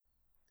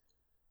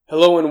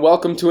Hello and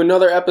welcome to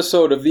another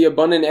episode of The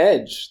Abundant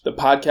Edge, the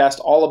podcast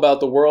all about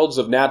the worlds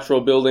of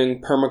natural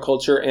building,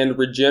 permaculture, and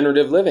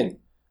regenerative living.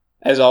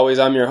 As always,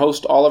 I'm your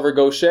host, Oliver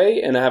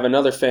Goshey, and I have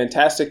another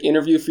fantastic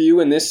interview for you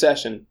in this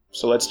session.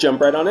 So let's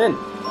jump right on in.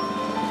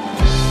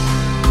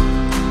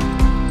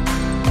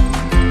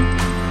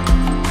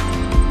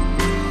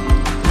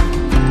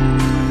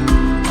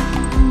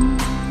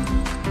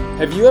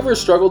 Have you ever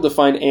struggled to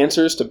find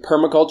answers to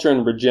permaculture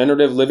and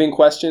regenerative living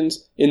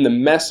questions in the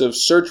mess of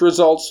search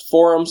results,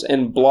 forums,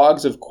 and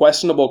blogs of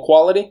questionable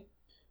quality?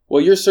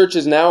 Well, your search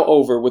is now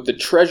over with the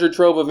treasure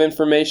trove of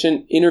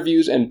information,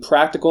 interviews, and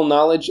practical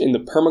knowledge in the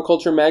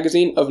Permaculture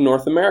Magazine of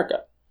North America.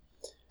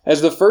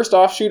 As the first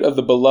offshoot of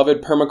the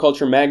beloved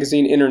Permaculture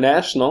Magazine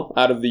International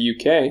out of the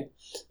UK,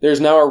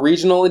 there's now a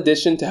regional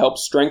edition to help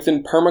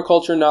strengthen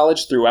permaculture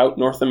knowledge throughout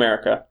North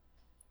America.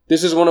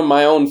 This is one of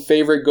my own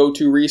favorite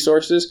go-to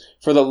resources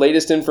for the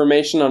latest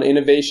information on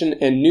innovation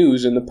and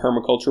news in the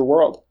permaculture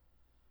world.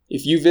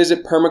 If you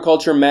visit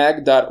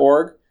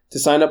permaculturemag.org to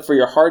sign up for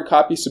your hard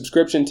copy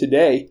subscription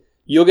today,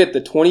 you'll get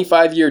the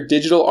 25-year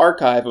digital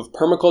archive of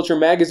Permaculture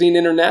Magazine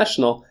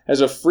International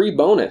as a free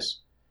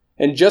bonus.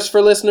 And just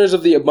for listeners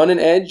of The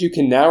Abundant Edge, you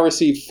can now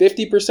receive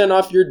 50%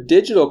 off your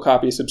digital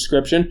copy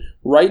subscription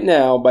right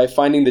now by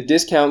finding the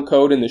discount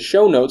code in the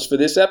show notes for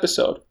this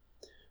episode.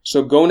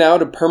 So go now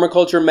to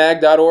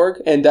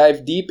permaculturemag.org and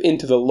dive deep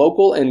into the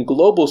local and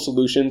global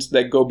solutions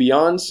that go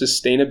beyond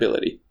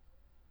sustainability.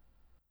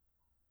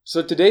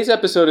 So today's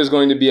episode is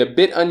going to be a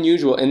bit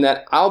unusual in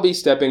that I'll be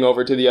stepping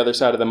over to the other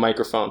side of the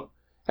microphone,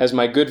 as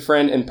my good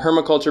friend and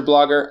permaculture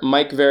blogger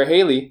Mike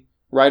Verhaley,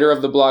 writer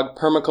of the blog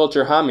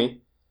Permaculture Hami,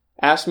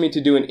 asked me to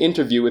do an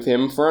interview with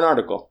him for an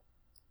article.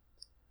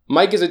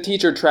 Mike is a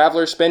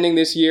teacher-traveler spending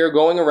this year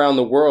going around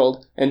the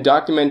world and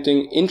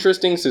documenting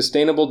interesting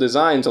sustainable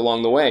designs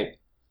along the way.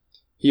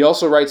 He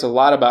also writes a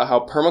lot about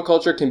how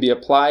permaculture can be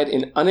applied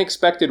in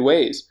unexpected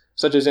ways,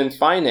 such as in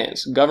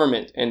finance,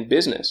 government, and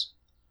business.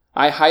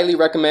 I highly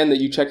recommend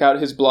that you check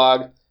out his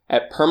blog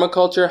at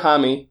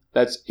permaculturehami,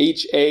 that's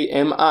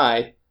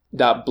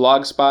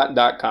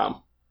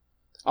HAMI.blogspot.com.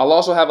 I'll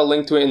also have a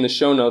link to it in the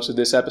show notes of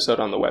this episode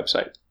on the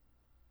website.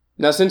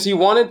 Now, since he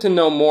wanted to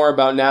know more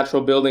about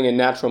natural building and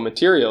natural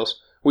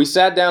materials, we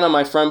sat down on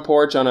my front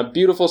porch on a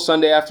beautiful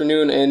Sunday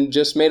afternoon and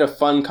just made a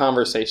fun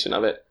conversation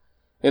of it.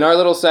 In our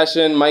little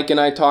session, Mike and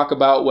I talk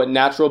about what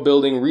natural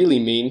building really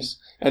means,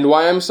 and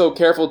why I'm so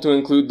careful to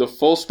include the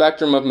full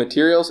spectrum of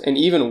materials and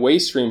even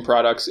waste stream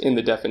products in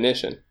the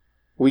definition.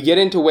 We get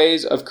into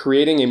ways of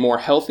creating a more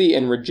healthy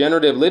and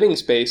regenerative living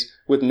space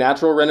with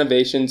natural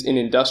renovations in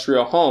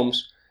industrial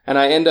homes, and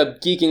I end up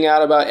geeking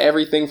out about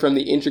everything from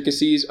the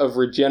intricacies of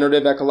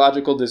regenerative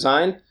ecological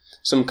design,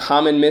 some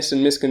common myths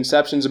and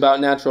misconceptions about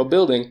natural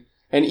building,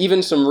 and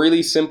even some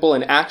really simple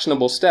and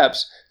actionable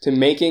steps to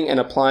making and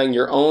applying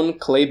your own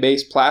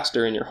clay-based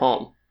plaster in your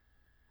home.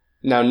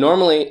 Now,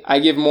 normally, I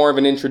give more of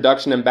an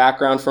introduction and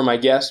background for my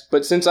guest,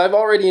 but since I've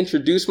already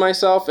introduced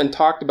myself and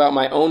talked about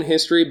my own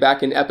history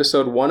back in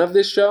episode 1 of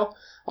this show,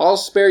 I'll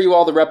spare you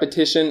all the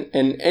repetition,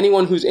 and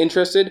anyone who's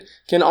interested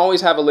can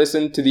always have a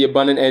listen to the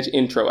Abundant Edge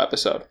intro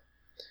episode.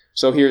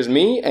 So here's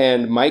me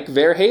and Mike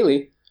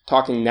Verhaley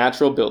talking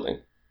natural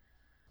building.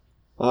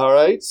 All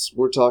right,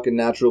 we're talking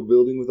natural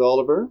building with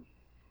Oliver.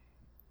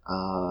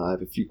 I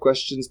have a few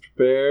questions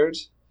prepared,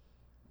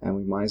 and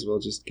we might as well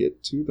just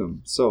get to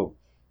them. So,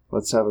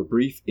 let's have a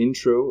brief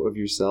intro of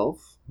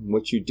yourself,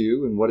 what you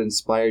do, and what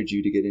inspired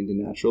you to get into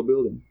natural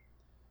building.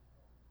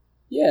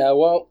 Yeah,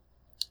 well,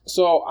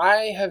 so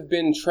I have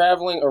been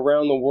traveling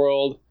around the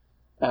world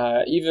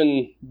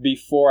even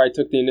before I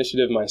took the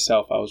initiative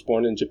myself. I was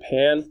born in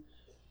Japan.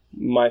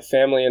 My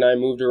family and I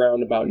moved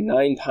around about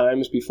 9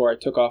 times before I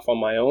took off on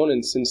my own,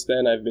 and since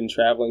then I've been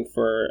traveling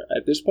for,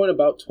 at this point,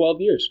 about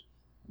 12 years.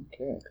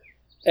 Okay.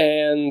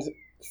 And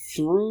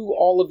through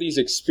all of these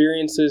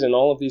experiences and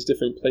all of these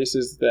different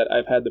places that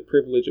I've had the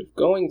privilege of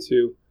going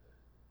to,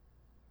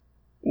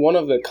 one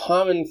of the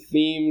common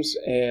themes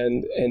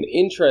and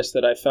interests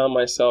that I found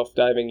myself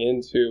diving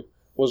into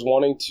was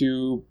wanting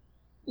to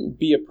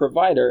be a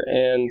provider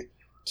and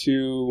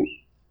to,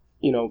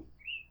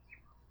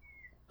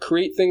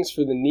 create things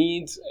for the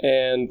needs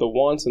and the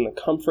wants and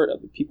the comfort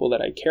of the people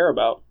that I care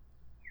about,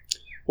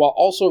 while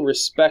also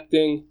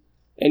respecting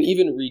and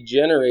even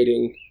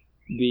regenerating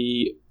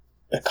the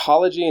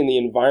ecology and the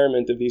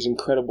environment of these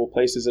incredible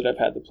places that I've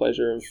had the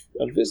pleasure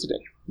of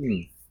visiting.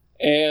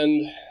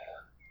 And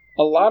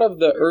a lot of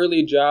the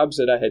early jobs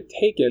that I had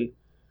taken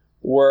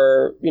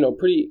were,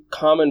 pretty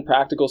common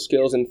practical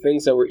skills and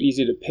things that were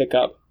easy to pick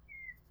up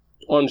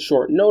on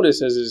short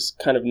notice, as is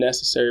kind of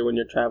necessary when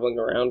you're traveling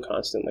around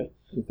constantly.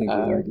 You think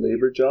like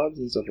labor jobs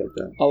and stuff like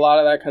that? A lot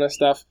of that kind of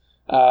stuff.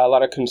 A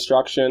lot of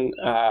construction.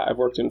 I've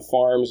worked in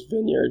farms,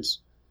 vineyards,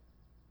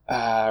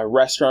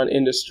 restaurant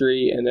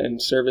industry, and then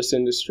service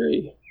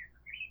industry.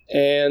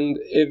 And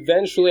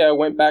eventually I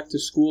went back to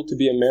school to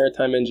be a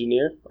maritime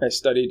engineer. I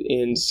studied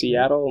in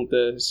Seattle,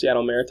 the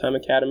Seattle Maritime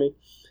Academy.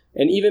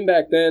 And even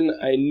back then,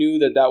 I knew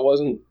that that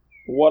wasn't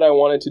what I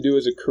wanted to do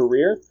as a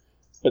career,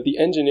 but the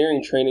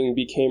engineering training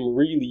became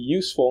really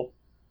useful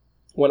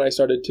when I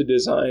started to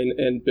design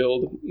and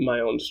build my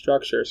own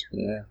structures.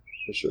 Yeah,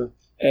 for sure.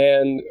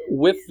 And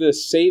with the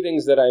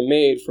savings that I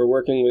made for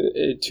working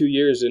with 2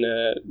 years in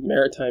a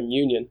maritime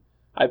union,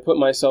 I put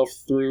myself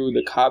through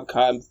the Cobb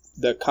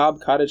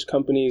Cottage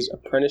Company's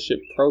apprenticeship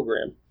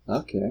program.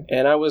 Okay.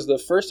 And I was the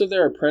first of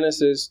their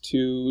apprentices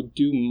to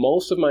do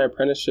most of my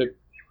apprenticeship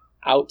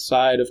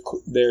outside of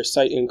their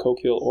site in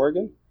Coquille,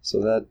 Oregon. So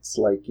that's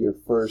like your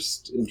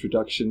first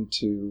introduction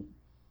to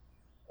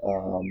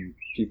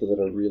people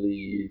that are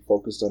really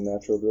focused on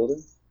natural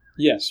building?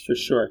 Yes, for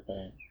sure.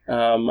 Okay.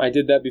 I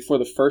did that before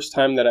the first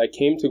time that I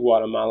came to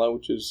Guatemala,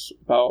 which was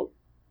about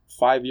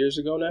 5 years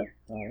ago now.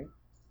 All right.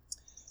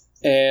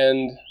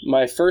 And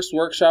my first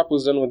workshop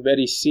was done with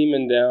Betty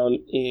Seaman down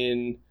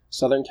in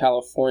Southern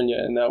California,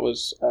 and that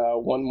was a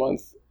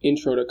 1-month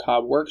intro to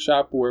Cobb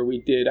workshop where we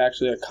did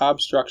actually a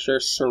Cobb structure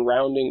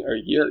surrounding a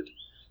yurt.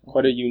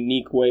 Quite a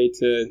unique way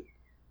to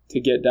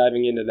get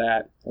diving into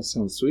that. That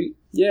sounds sweet.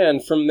 Yeah,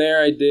 and from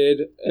there I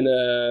did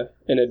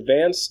an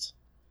advanced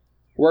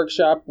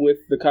workshop with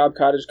the Cobb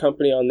Cottage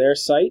Company on their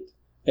site,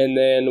 and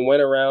then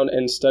went around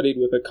and studied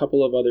with a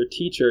couple of other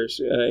teachers,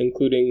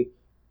 including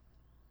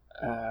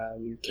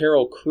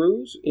Carol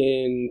Cruz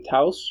in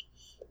Taos,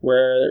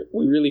 where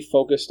we really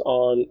focused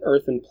on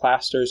earthen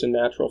plasters and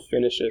natural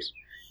finishes.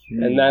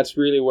 And that's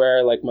really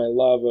where like my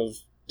love of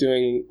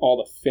doing all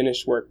the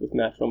finish work with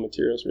natural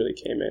materials really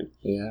came in.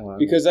 Yeah, wow.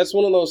 Because that's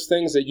one of those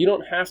things that you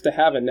don't have to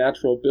have a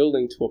natural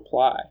building to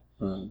apply.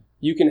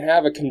 You can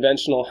have a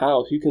conventional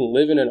house. You can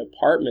live in an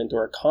apartment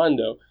or a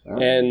condo,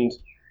 and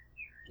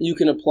you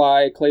can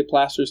apply clay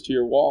plasters to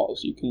your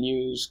walls. You can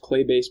use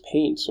clay-based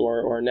paints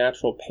or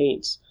natural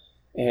paints,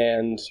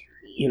 and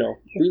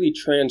really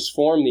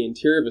transform the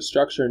interior of a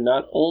structure,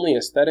 not only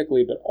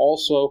aesthetically, but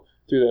also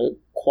through the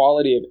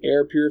quality of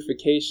air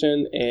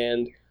purification.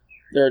 And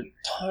there are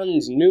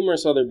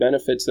numerous other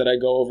benefits that I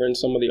go over in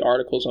some of the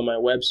articles on my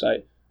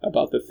website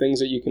about the things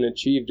that you can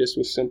achieve just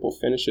with simple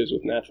finishes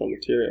with natural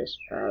materials.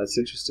 That's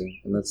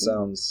interesting. And that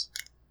sounds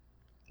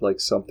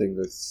like something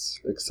that's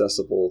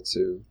accessible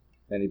to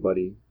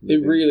anybody.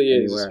 It really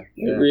is. Anywhere.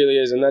 It really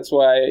is. And that's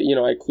why,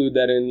 I include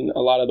that in a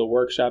lot of the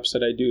workshops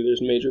that I do.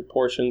 There's major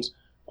portions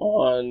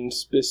on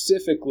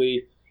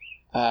specifically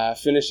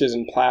finishes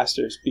and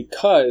plasters,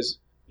 because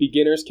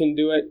beginners can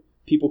do it.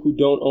 People who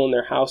don't own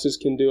their houses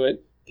can do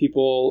it.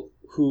 People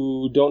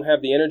who don't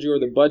have the energy or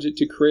the budget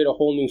to create a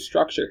whole new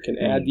structure can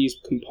add these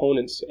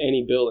components to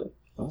any building.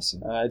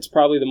 Awesome. It's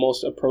probably the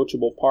most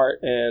approachable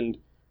part, and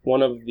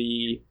one of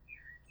the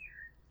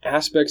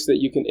aspects that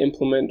you can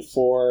implement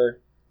for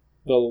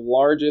the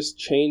largest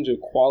change of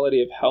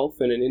quality of health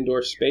in an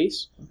indoor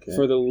space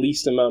for the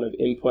least amount of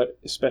input,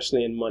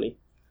 especially in money.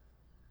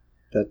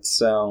 That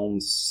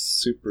sounds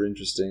super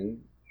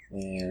interesting,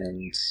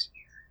 and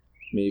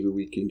maybe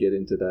we can get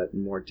into that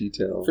in more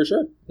detail. For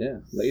sure. Yeah,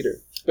 later.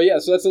 But yeah,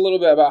 so that's a little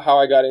bit about how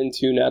I got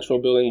into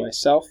natural building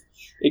myself.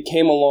 It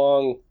came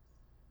along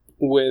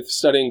with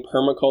studying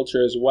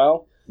permaculture as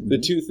well. Mm-hmm. The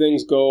two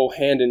things go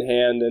hand in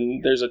hand,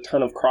 and there's a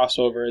ton of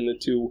crossover in the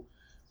two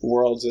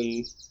worlds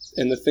and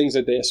the things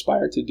that they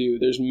aspire to do.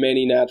 There's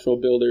many natural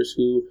builders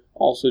who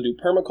also do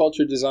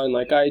permaculture design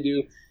like I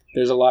do.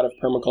 There's a lot of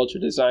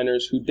permaculture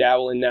designers who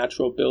dabble in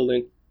natural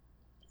building,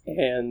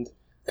 and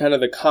kind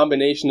of the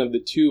combination of the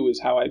two is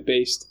how I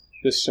based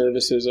the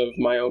services of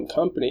my own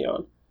company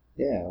on.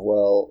 Yeah,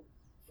 well,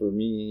 for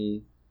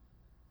me,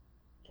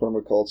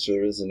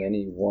 permaculture isn't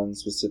any one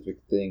specific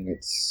thing.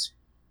 It's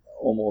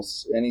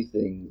almost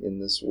anything in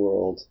this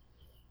world,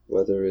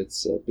 whether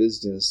it's a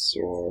business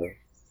or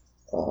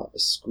a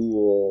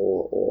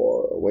school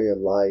or a way of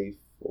life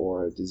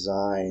or a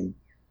design.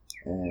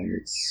 And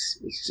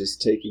it's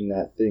just taking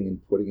that thing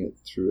and putting it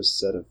through a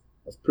set of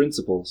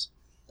principles.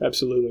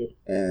 Absolutely.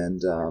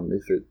 And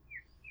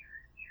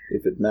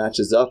if it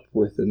matches up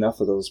with enough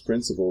of those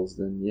principles,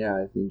 then yeah,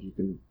 I think you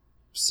can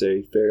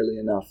say fairly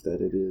enough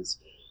that it is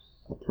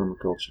a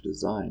permaculture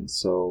design.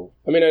 So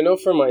I mean, I know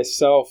for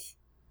myself,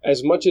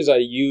 as much as I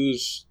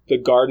use the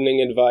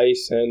gardening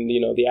advice and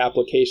the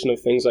application of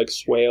things like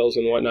swales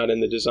and whatnot in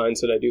the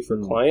designs that I do for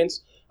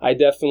clients, I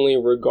definitely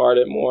regard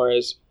it more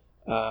as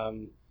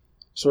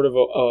sort of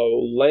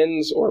a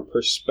lens or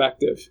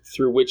perspective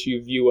through which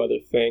you view other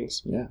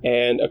things,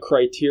 and a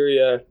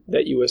criteria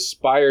that you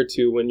aspire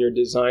to when you're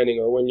designing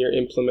or when you're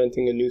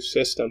implementing a new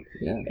system.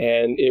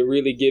 And it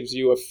really gives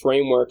you a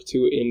framework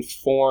to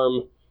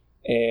inform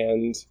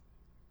and,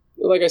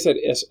 like I said,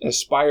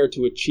 aspire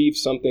to achieve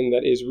something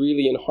that is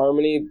really in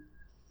harmony,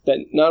 that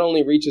not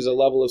only reaches a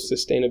level of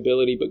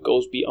sustainability but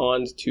goes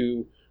beyond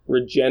to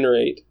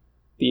regenerate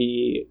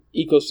the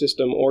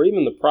ecosystem or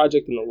even the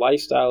project and the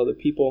lifestyle of the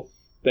people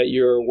that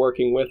you're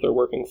working with or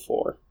working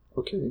for.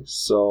 Okay,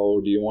 so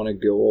do you want to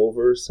go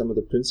over some of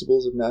the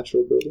principles of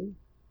natural building?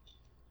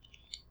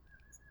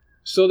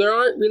 So there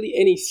aren't really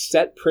any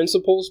set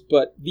principles,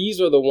 but these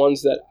are the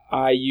ones that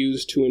I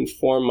use to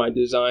inform my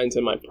designs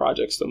and my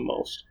projects the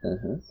most.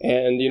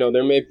 And,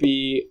 there may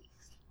be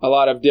a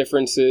lot of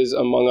differences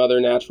among other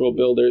natural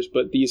builders,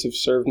 but these have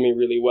served me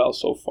really well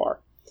so far.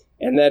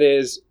 and that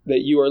is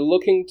that you are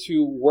looking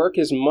to work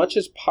as much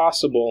as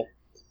possible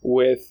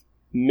with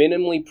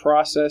minimally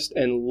processed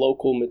and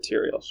local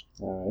materials.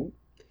 All right.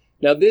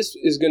 Now, this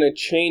is going to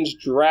change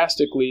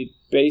drastically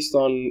based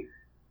on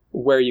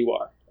where you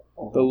are.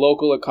 Uh-huh. The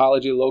local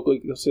ecology, local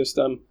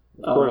ecosystem.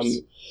 Of course.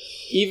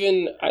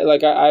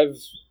 I've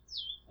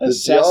The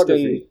assessed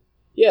geography.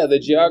 the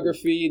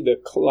geography, the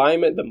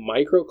climate, the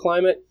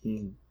microclimate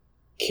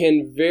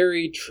can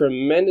vary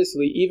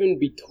tremendously, even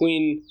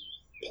between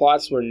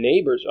plots where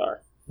neighbors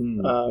are.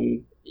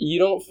 You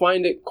don't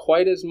find it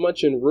quite as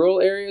much in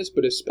rural areas,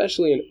 but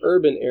especially in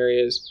urban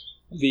areas,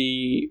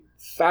 the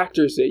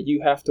factors that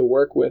you have to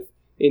work with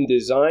in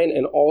design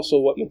and also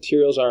what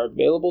materials are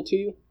available to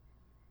you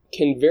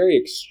can vary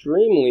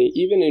extremely,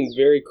 even in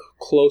very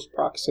close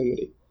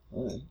proximity.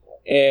 Right.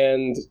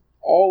 And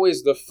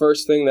always the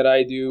first thing that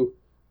I do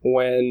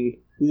when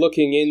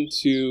looking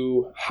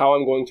into how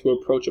I'm going to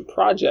approach a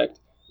project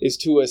is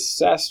to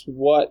assess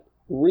what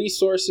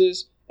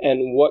resources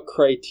and what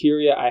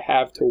criteria I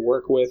have to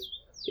work with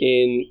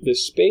in the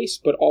space,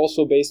 but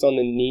also based on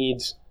the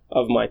needs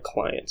of my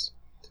clients.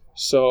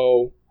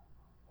 So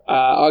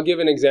I'll give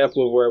an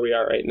example of where we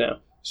are right now.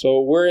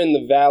 So we're in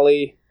the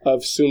valley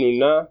of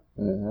Sununa,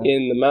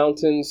 in the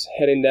mountains,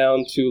 heading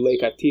down to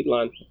Lake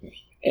Atitlan.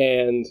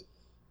 And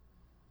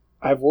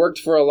I've worked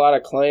for a lot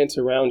of clients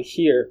around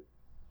here.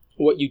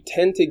 What you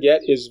tend to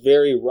get is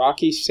very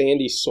rocky,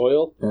 sandy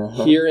soil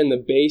here in the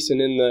base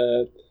and in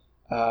the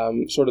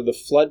sort of the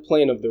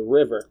floodplain of the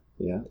river.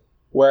 Yeah.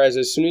 Whereas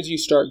as soon as you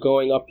start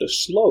going up the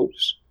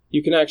slopes,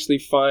 you can actually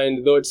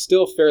find, though it's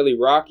still fairly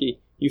rocky,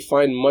 you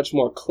find much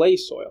more clay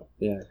soil.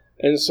 Yeah.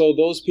 And so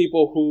those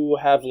people who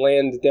have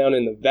land down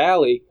in the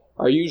valley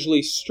are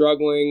usually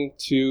struggling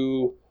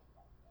to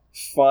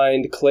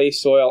find clay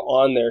soil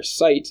on their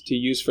site to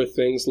use for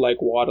things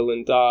like wattle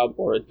and daub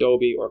or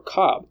adobe or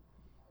cob.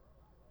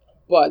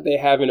 But they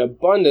have in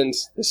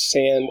abundance the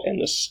sand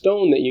and the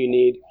stone that you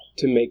need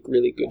to make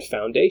really good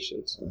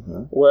foundations.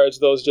 Whereas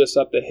those just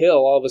up the hill,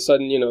 all of a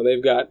sudden,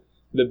 they've got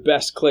the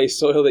best clay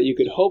soil that you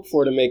could hope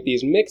for to make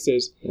these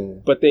mixes,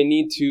 but they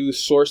need to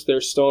source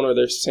their stone or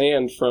their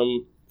sand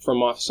from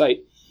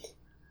off-site.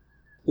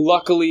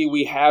 Luckily,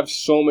 we have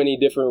so many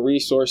different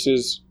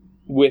resources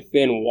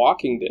within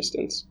walking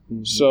distance.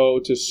 So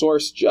to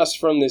source just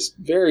from this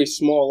very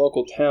small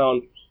local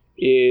town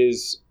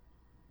is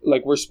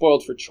like we're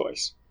spoiled for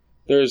choice.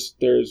 There's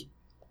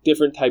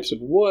different types of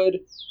wood.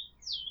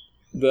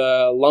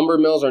 The lumber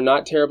mills are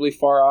not terribly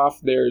far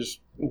off. There's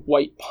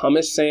white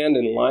pumice sand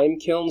and lime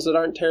kilns that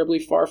aren't terribly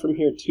far from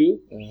here too.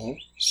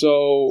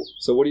 So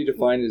what do you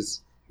define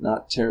as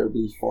not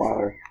terribly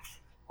far?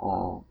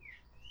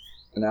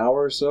 An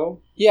hour or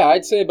so? Yeah,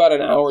 I'd say about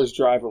an hour's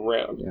drive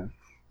around. Yeah.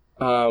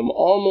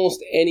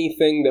 Almost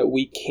anything that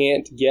we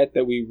can't get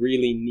that we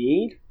really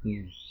need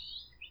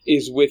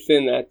is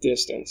within that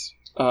distance.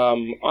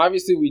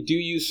 Obviously, we do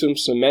use some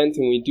cement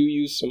and we do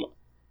use some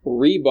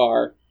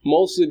rebar,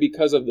 mostly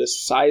because of the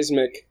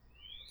seismic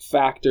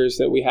factors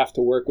that we have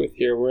to work with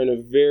here. We're in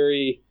a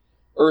very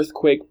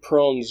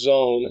earthquake-prone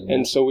zone,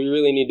 and so we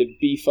really need to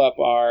beef up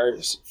our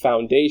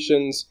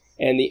foundations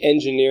and the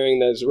engineering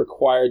that is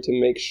required to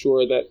make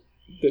sure that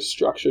the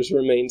structures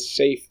remain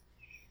safe.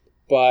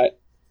 But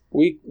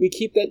we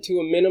keep that to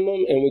a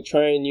minimum, and we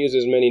try and use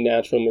as many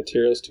natural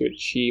materials to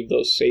achieve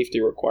those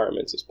safety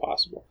requirements as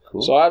possible.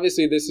 Cool. So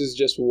obviously this is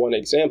just one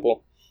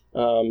example.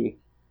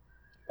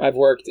 I've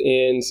worked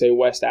in, say,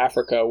 West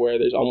Africa, where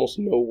there's almost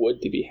no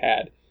wood to be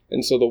had.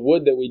 And so the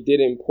wood that we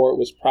did import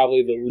was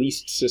probably the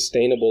least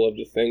sustainable of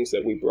the things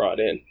that we brought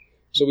in.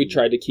 So we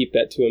tried to keep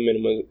that to a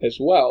minimum as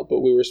well, but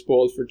we were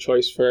spoiled for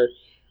choice for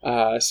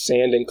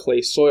sand and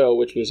clay soil,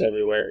 which was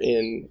everywhere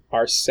in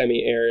our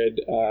semi-arid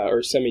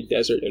or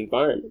semi-desert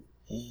environment.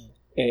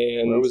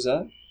 And where was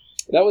that?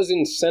 That was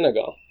in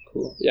Senegal.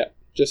 Cool. Yeah,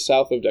 just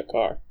south of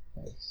Dakar.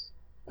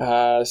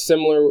 Nice.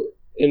 Similar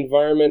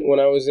environment when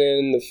I was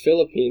in the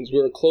Philippines.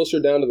 We were closer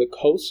down to the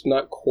coast,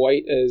 not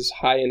quite as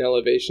high in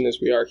elevation as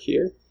we are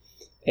here,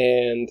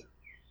 and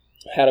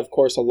had, of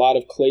course, a lot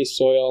of clay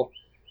soil.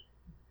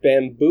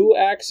 Bamboo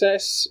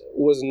access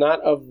was not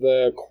of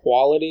the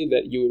quality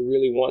that you would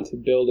really want to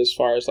build as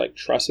far as like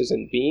trusses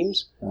and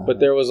beams, but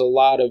there was a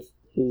lot of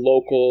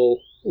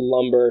local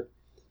lumber.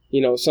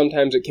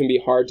 Sometimes it can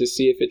be hard to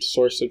see if it's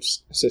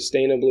sourced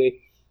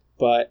sustainably,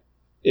 but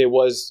it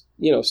was,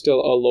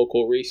 still a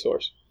local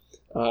resource.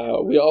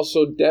 We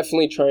also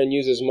definitely try and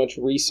use as much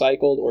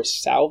recycled or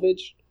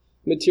salvaged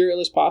material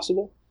as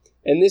possible.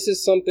 And this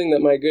is something that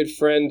my good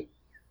friend,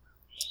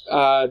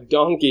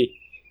 Donkey,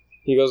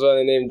 he goes by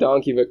the name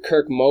Donkey, but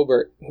Kirk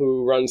Mobert,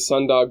 who runs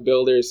Sundog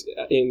Builders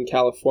in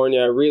California,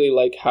 I really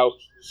like how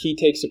he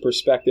takes a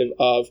perspective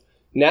of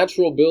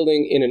natural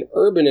building in an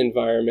urban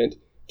environment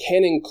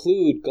can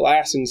include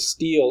glass and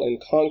steel and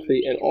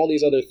concrete and all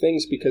these other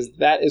things because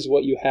that is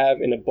what you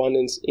have in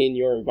abundance in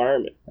your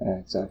environment. Yeah,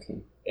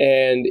 exactly.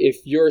 And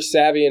if you're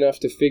savvy enough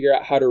to figure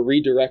out how to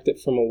redirect it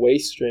from a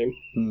waste stream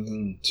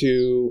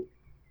to,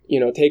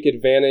 take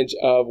advantage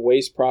of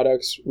waste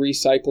products,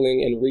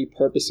 recycling and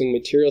repurposing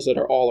materials that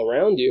are all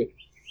around you,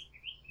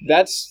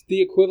 that's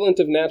the equivalent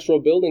of natural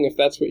building if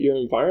that's what your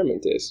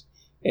environment is.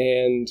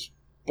 And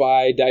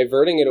by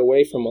diverting it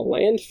away from a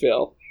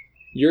landfill,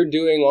 you're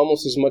doing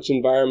almost as much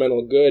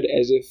environmental good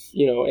as if,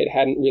 it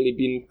hadn't really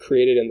been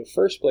created in the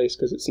first place,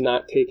 because it's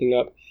not taking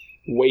up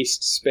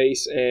waste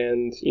space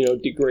and,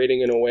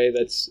 degrading in a way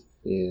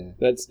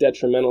that's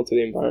detrimental to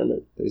the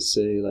environment. They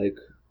say, like,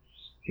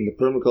 in the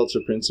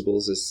permaculture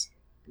principles is,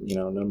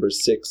 number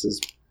 6 is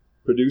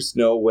produce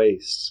no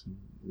waste.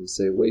 They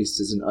say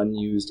waste is an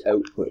unused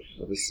output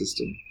of a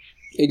system.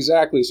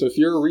 Exactly. So if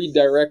you're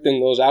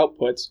redirecting those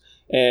outputs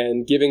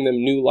and giving them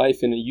new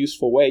life in a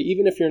useful way,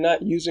 even if you're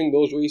not using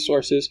those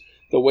resources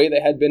the way they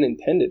had been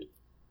intended.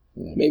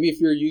 Yeah. Maybe if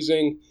you're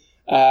using,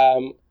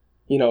 2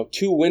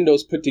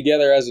 windows put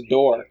together as a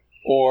door,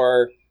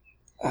 or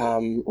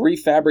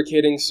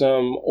refabricating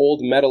some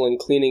old metal and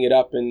cleaning it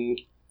up and,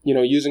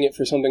 using it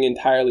for something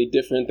entirely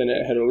different than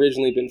it had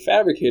originally been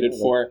fabricated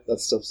for. That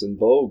stuff's in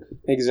vogue.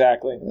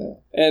 Exactly. Yeah.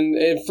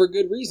 And for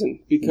good reason,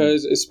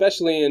 because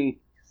especially in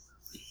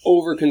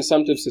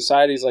overconsumptive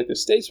societies like the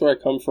States where I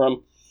come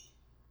from,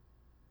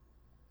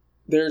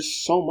 there's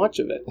so much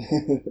of it.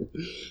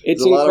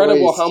 It's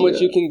incredible how much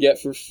you can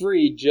get for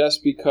free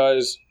just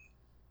because,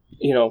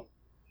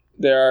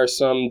 there are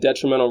some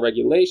detrimental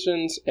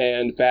regulations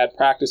and bad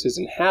practices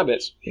and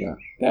habits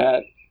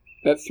that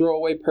throw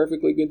away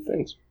perfectly good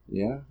things.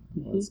 Yeah,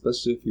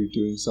 especially if you're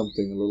doing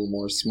something a little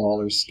more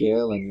smaller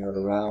scale and you're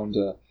around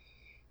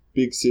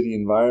big city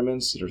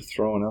environments that are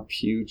throwing up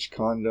huge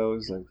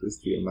condos. Like this,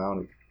 the amount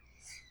of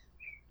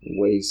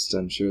waste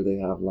I'm sure they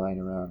have lying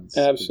around. It's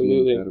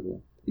absolutely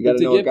incredible. You got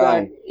to know a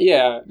guy.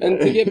 And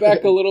to get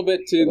back a little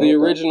bit to the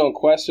original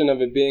question of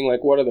it being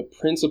like, what are the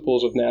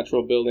principles of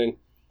natural building?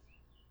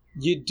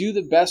 You do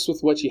the best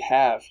with what you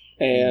have.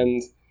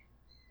 And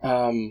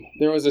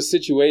there was a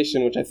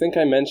situation, which I think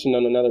I mentioned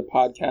on another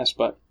podcast,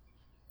 but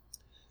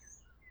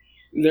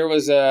there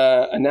was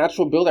a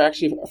natural builder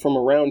actually from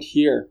around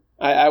here.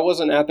 I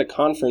wasn't at the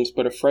conference,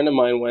 but a friend of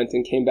mine went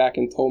and came back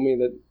and told me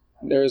that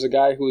there was a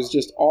guy who was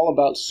just all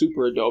about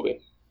Super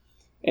Adobe.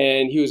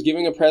 And he was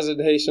giving a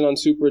presentation on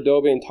Super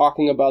Adobe and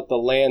talking about the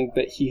land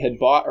that he had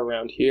bought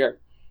around here.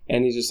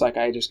 And he's just like,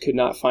 I just could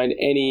not find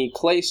any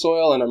clay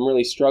soil, and I'm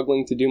really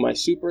struggling to do my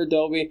Super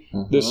Adobe.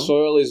 The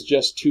soil is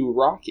just too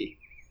rocky.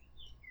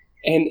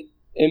 And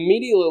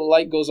immediately the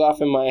light goes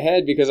off in my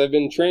head, because I've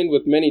been trained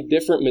with many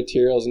different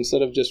materials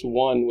instead of just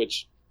one,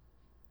 which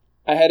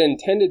I had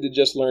intended to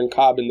just learn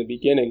cob in the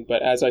beginning.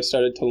 But as I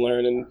started to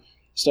learn and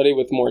study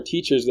with more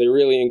teachers, they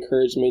really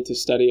encouraged me to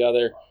study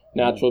other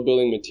natural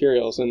building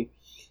materials. And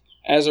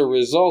as a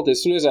result,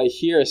 as soon as I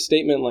hear a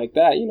statement like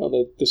that,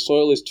 the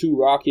soil is too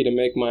rocky to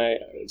make my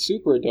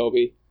Super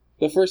Adobe,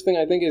 the first thing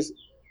I think is,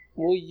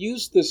 well,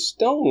 use the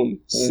stone,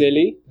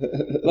 silly.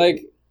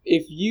 Like,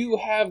 if you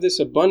have this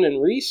abundant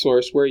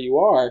resource where you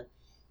are,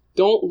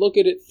 don't look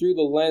at it through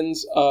the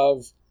lens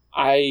of,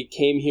 I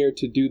came here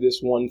to do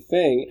this one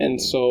thing,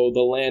 and so the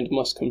land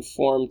must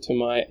conform to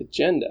my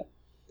agenda.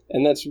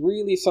 And that's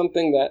really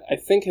something that I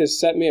think has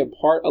set me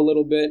apart a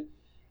little bit.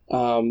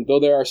 Though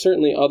there are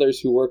certainly others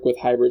who work with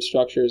hybrid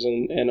structures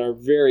and are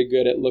very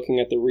good at looking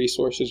at the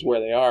resources where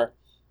they are.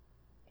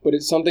 But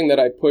it's something that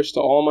I push to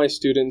all my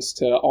students,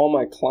 to all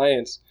my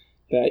clients,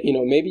 that,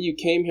 maybe you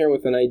came here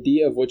with an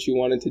idea of what you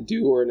wanted to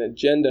do or an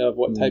agenda of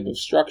what type of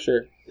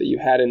structure that you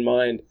had in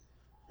mind.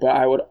 But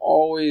I would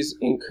always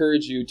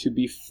encourage you to,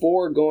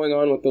 before going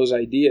on with those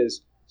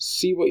ideas,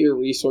 see what your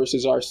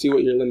resources are, see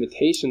what your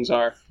limitations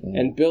are,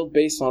 and build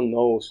based on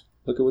those.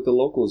 Look at what the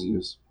locals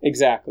use.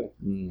 Exactly.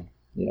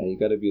 Yeah, you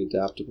got to be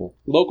adaptable.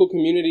 Local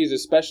communities,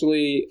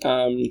 especially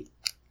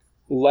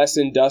less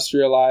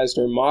industrialized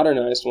or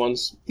modernized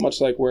ones,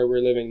 much like where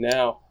we're living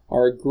now,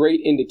 are a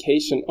great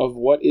indication of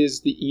what is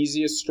the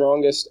easiest,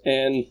 strongest,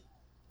 and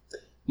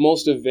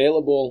most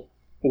available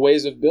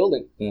ways of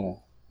building. Yeah.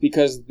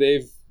 Because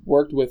they've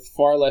worked with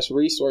far less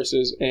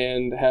resources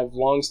and have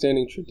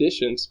long-standing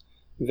traditions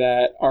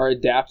that are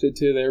adapted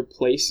to their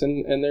place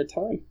and their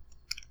time.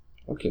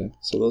 Okay,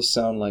 so those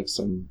sound like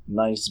some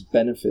nice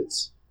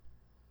benefits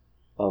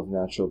of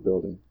natural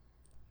building.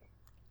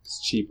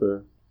 It's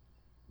cheaper,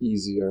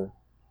 easier,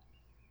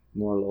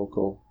 more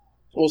local.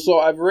 Well, so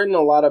I've written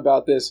a lot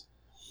about this.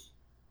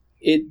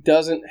 It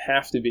doesn't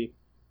have to be.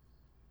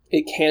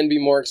 It can be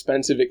more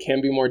expensive. It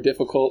can be more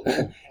difficult.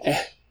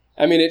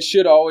 I mean, it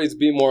should always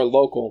be more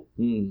local.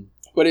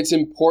 But it's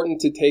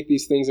important to take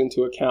these things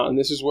into account. And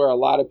this is where a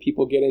lot of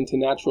people get into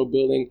natural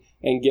building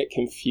and get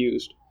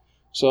confused.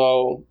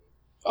 So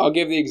I'll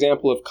give the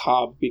example of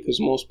cob, because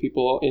most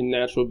people in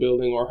natural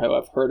building or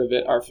have heard of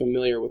it are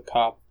familiar with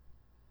cob.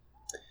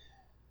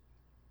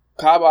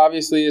 Cob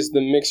obviously is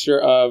the mixture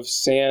of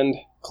sand,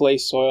 clay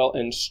soil,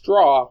 and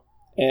straw,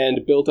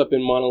 and built up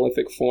in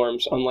monolithic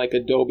forms. Unlike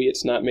adobe,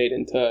 it's not made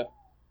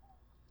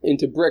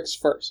into bricks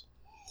first.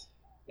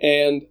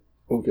 And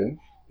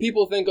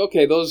people think,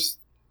 okay, those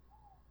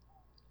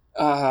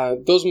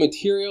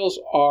materials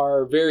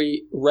are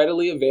very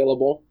readily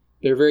available.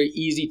 They're very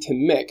easy to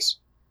mix.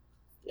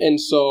 And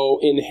so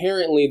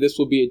inherently, this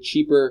will be a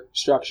cheaper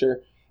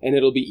structure and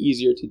it'll be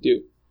easier to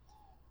do.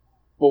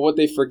 But what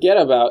they forget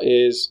about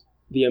is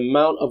the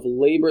amount of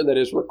labor that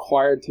is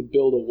required to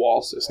build a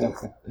wall system.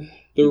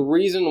 The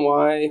reason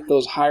why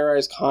those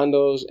high-rise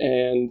condos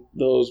and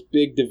those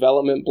big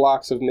development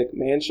blocks of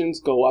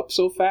McMansions go up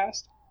so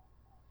fast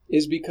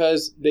is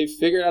because they've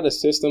figured out a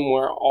system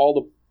where all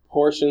the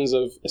portions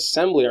of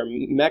assembly are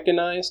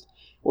mechanized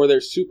or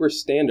they're super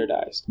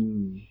standardized.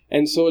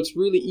 And so it's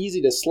really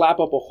easy to slap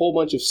up a whole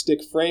bunch of stick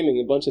framing,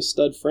 a bunch of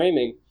stud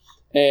framing,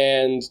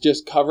 and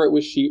just cover it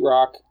with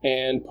sheetrock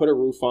and put a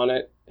roof on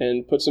it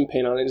and put some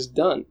paint on it. It's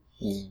done.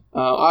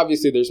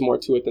 Obviously, there's more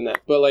to it than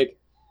that. But like,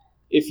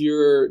 if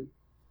you're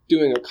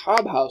doing a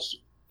cob house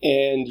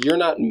and you're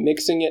not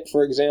mixing it,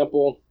 for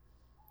example,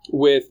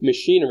 with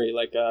machinery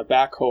like a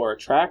backhoe or a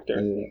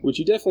tractor, which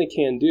you definitely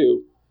can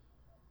do,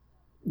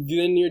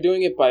 then you're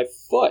doing it by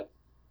foot.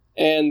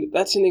 And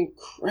that's an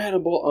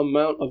incredible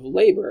amount of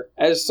labor.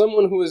 As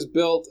someone who has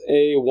built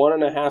a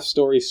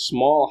 1.5-story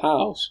small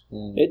house,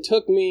 it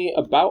took me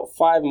about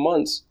 5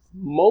 months,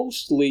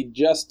 mostly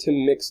just to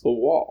mix the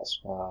walls.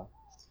 Wow.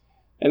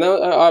 And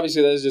that,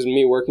 obviously, that's just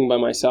me working by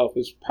myself.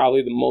 Is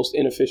probably the most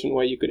inefficient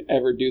way you could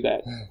ever do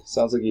that.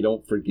 Sounds like you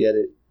don't forget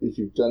it if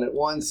you've done it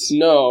once.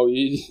 No,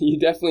 you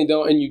definitely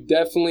don't. And you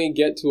definitely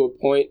get to a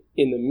point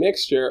in the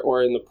mixture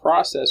or in the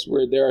process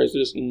where there is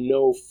just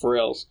no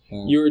frills.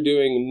 You're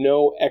doing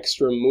no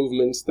extra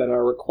movements that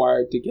are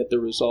required to get the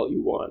result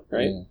you want,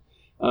 right?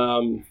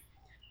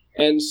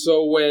 And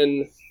so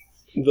when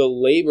the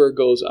labor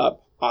goes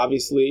up,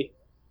 obviously,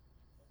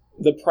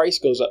 the price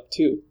goes up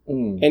too.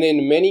 And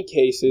in many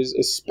cases,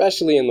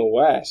 especially in the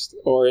West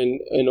or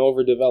in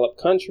overdeveloped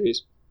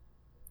countries,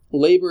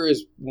 labor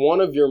is one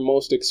of your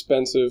most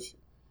expensive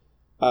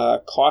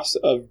costs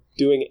of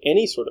doing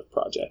any sort of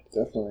project.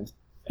 Definitely.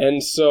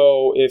 And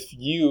so if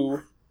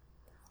you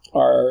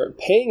are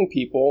paying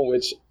people,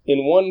 which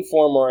in one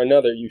form or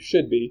another you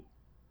should be,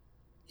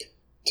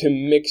 to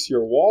mix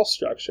your wall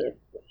structure,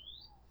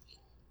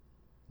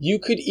 you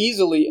could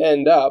easily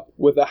end up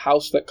with a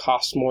house that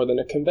costs more than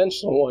a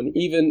conventional one,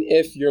 even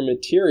if your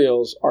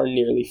materials are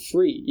nearly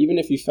free, even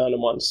if you found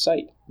them on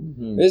site.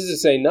 This is to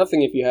say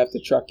nothing if you have to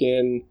truck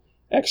in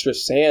extra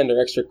sand or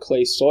extra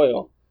clay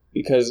soil,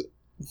 because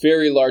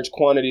very large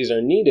quantities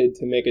are needed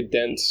to make a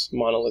dense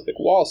monolithic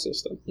wall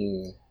system.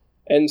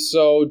 And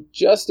so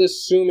just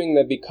assuming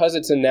that because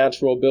it's a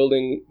natural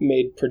building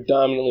made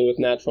predominantly with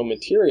natural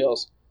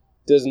materials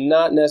does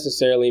not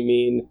necessarily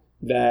mean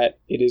that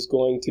it is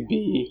going to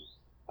be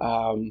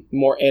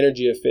more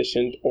energy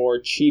efficient or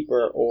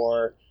cheaper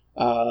or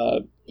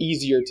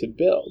easier to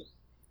build.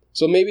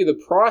 So maybe the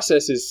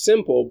process is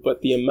simple,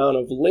 but the amount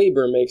of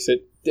labor makes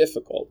it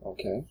difficult.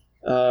 Okay.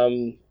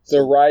 The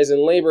rise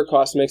in labor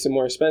costs makes it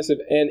more expensive.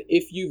 And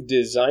if you've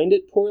designed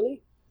it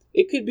poorly,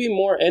 it could be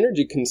more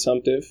energy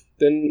consumptive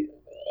than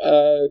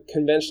a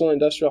conventional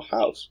industrial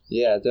house.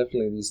 Yeah,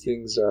 definitely. These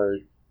things are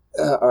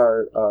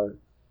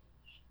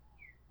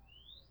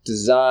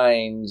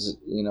designed,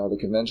 the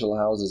conventional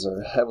houses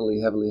are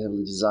heavily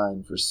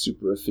designed for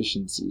super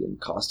efficiency and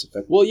cost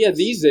effectiveness. Well, yeah,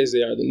 these days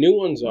they are. The new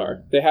ones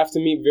are. They have to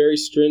meet very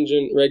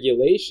stringent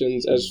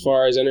regulations as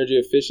far as energy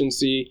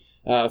efficiency,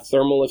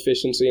 thermal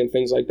efficiency, and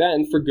things like that,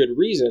 and for good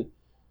reason.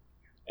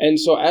 And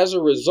so as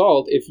a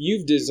result, if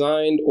you've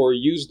designed or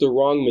used the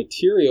wrong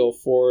material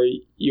for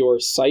your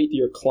site,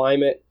 your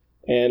climate,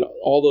 and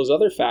all those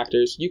other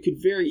factors, you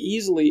could very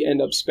easily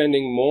end up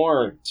spending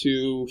more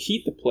to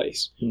heat the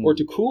place or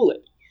to cool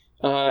it.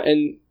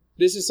 And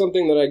this is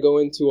something that I go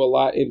into a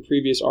lot in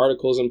previous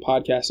articles and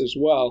podcasts as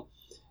well,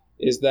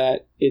 is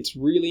that it's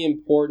really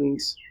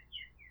important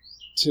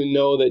to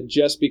know that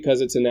just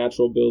because it's a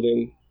natural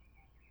building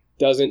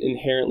doesn't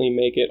inherently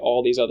make it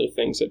all these other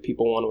things that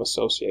people want to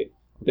associate.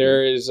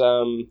 There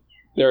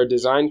are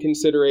design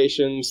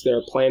considerations, there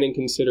are planning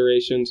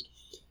considerations,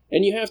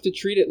 and you have to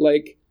treat it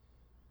like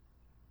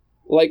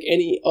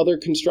any other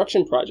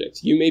construction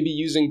project. You may be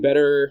using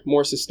better,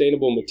 more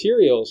sustainable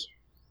materials,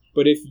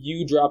 but if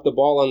you drop the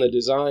ball on the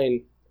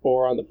design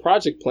or on the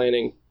project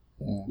planning,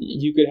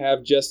 you could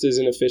have just as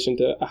inefficient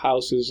a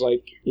house as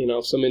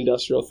some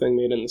industrial thing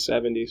made in the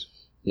 70s.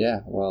 Yeah,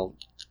 well,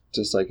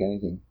 just like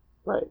anything.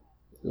 Right.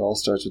 It all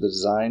starts with the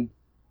design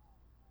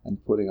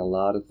and putting a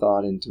lot of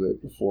thought into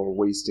it before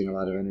wasting a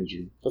lot of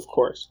energy. Of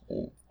course.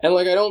 Yeah. And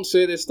I don't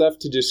say this stuff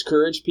to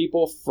discourage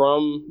people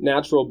from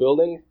natural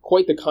building.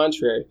 Quite the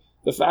contrary.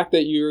 The fact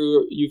that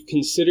you've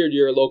considered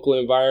your local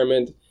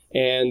environment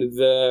and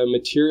the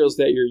materials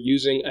that you're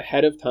using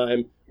ahead of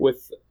time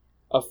with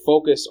a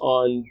focus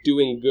on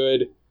doing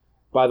good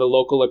by the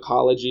local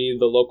ecology,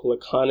 the local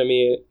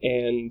economy,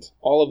 and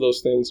all of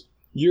those things,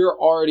 you're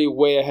already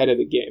way ahead of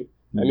the game.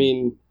 I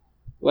mean,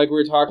 like we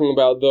were talking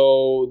about,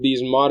 though,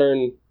 these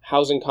modern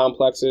housing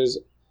complexes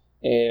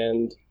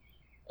and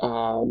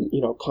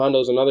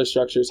condos and other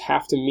structures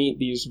have to meet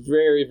these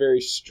very,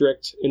 very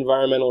strict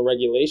environmental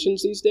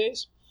regulations these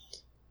days.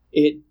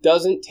 It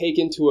doesn't take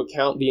into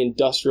account the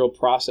industrial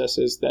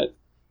processes that,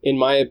 in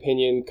my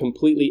opinion,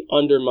 completely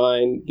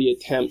undermine the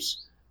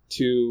attempts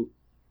to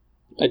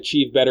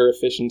achieve better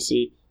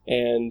efficiency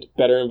and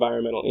better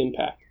environmental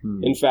impact.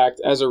 In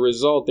fact, as a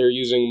result, they're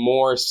using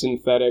more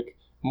synthetic,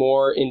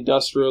 more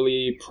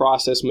industrially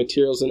processed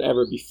materials than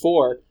ever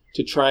before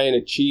to try and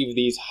achieve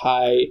these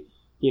high,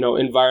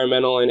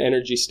 environmental and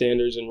energy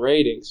standards and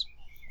ratings.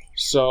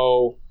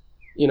 So,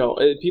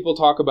 people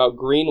talk about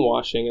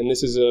greenwashing, and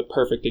this is a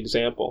perfect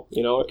example.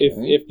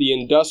 If the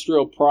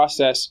industrial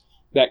process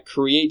that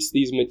creates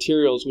these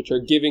materials, which are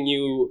giving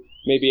you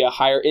maybe a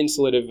higher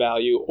insulative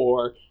value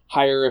or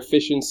higher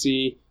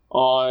efficiency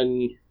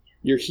on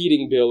your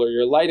heating bill or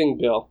your lighting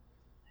bill,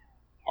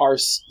 are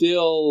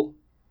still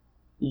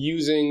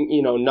using,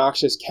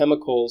 noxious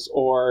chemicals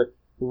or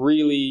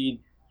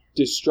really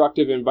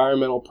destructive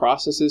environmental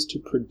processes to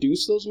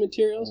produce those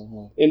materials,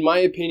 in my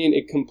opinion,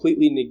 it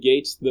completely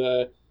negates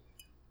the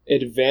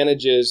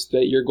advantages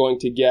that you're going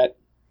to get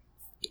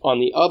on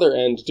the other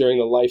end during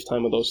the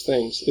lifetime of those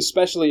things,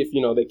 especially if,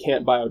 they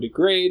can't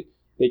biodegrade,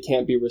 they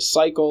can't be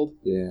recycled.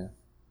 Yeah.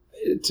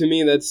 To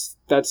me,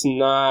 that's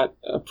not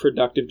a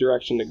productive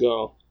direction to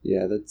go.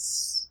 Yeah,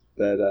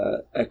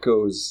 that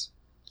echoes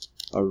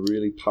a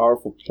really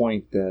powerful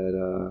point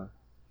that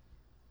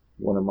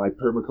one of my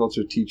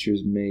permaculture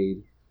teachers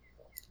made,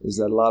 is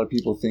that a lot of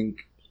people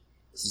think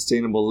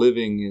sustainable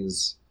living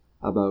is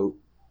about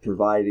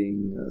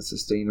providing a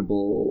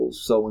sustainable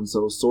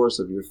so-and-so source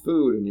of your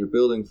food and your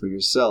building for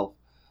yourself.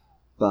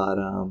 But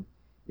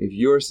if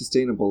your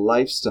sustainable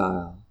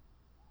lifestyle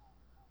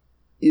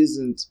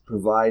isn't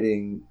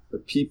providing the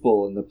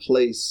people and the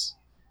place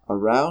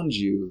around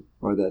you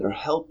or that are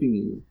helping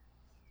you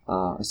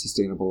a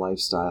sustainable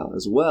lifestyle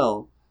as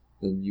well,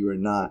 then you are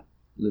not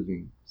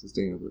living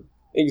sustainably.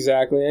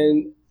 Exactly.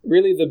 And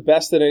really the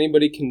best that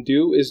anybody can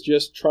do is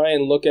just try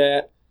and look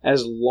at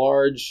as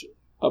large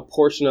a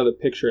portion of the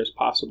picture as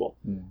possible.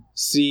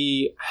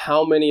 See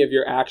how many of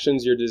your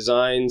actions, your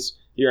designs,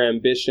 your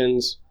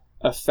ambitions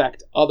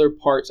affect other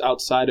parts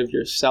outside of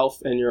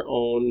yourself and your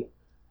own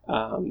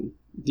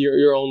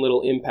your own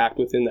little impact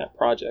within that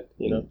project.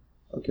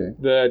 Okay.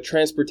 The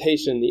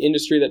transportation, the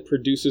industry that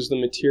produces the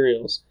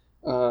materials,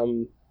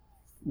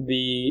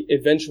 the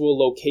eventual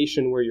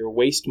location where your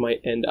waste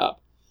might end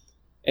up,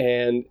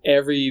 and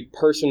every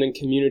person and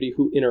community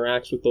who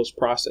interacts with those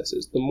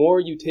processes. The more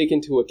you take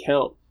into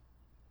account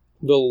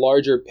the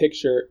larger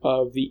picture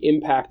of the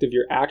impact of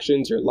your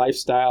actions, your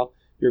lifestyle,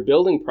 your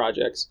building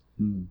projects,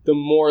 the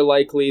more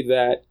likely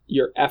that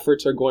your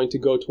efforts are going to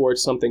go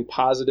towards something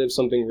positive,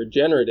 something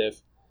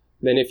regenerative,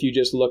 than if you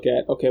just look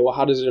at, okay, well,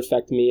 how does it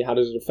affect me? How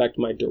does it affect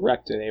my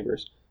direct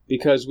neighbors?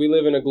 Because we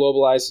live in a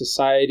globalized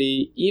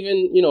society,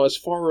 even, as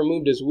far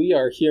removed as we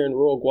are here in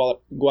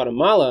rural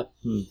Guatemala,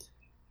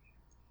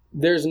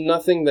 there's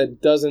nothing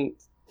that doesn't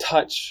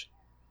touch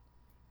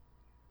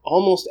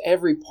almost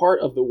every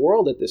part of the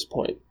world at this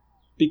point.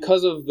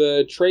 Because of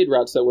the trade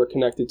routes that we're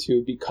connected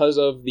to, because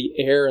of the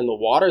air and the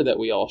water that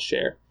we all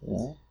share.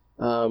 Yeah.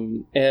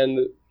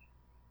 And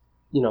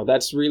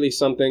that's really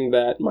something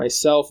that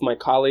myself, my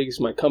colleagues,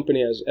 my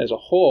company as a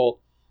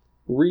whole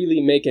really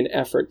make an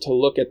effort to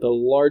look at the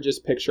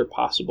largest picture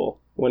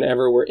possible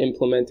whenever we're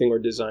implementing or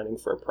designing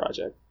for a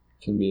project.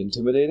 Can be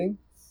intimidating?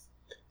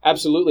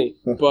 Absolutely.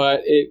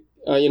 But it,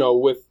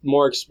 with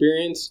more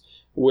experience,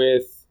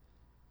 with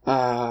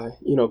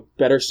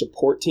better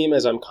support team,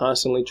 as I'm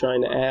constantly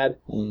trying to add,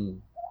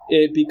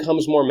 it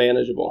becomes more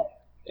manageable.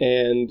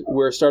 And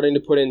we're starting to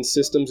put in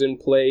systems in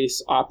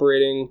place,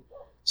 operating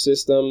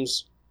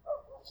systems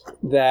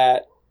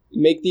that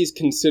make these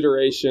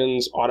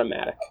considerations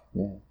automatic.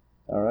 Yeah.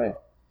 All right.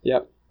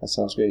 Yep. That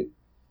sounds great.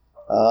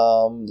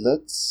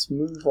 Let's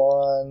move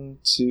on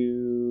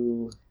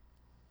to,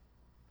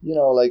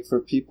 like for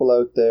people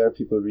out there,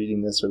 people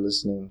reading this or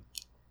listening,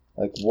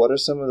 like what are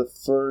some of the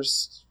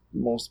first,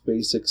 most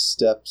basic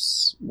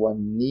steps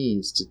one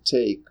needs to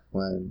take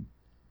when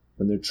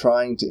they're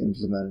trying to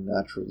implement a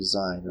natural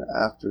design, or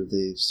after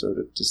they've sort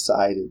of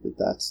decided that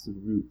that's the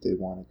route they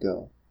want to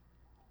go?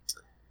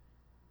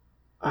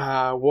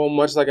 Well,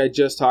 much like I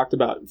just talked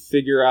about,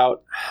 figure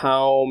out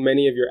how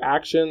many of your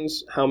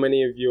actions, how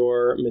many of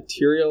your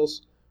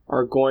materials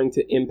are going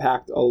to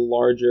impact a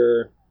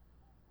larger,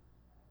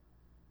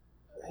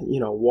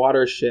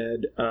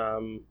 watershed, a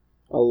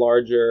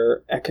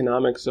larger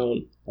economic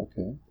zone.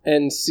 Okay.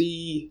 And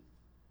see,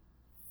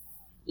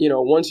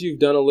 once you've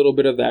done a little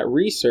bit of that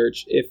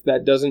research, if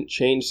that doesn't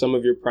change some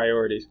of your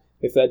priorities,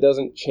 if that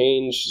doesn't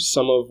change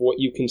some of what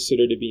you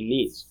consider to be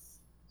needs.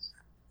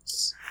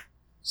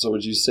 So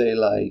would you say,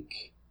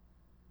 like,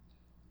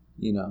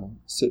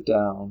 sit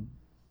down,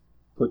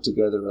 put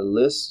together a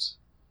list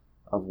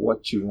of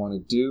what you want to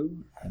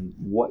do and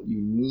what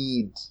you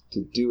need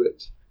to do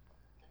it,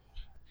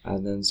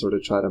 and then sort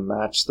of try to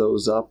match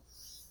those up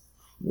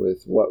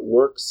with what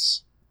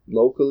works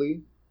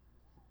locally,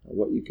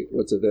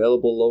 what's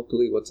available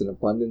locally, what's in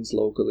abundance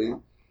locally,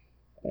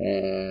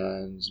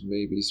 and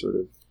maybe sort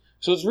of...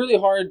 So it's really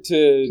hard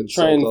to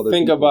try and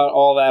think about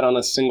all that on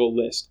a single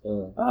list.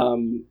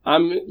 I'm,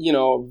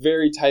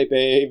 very type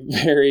A,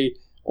 very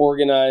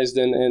organized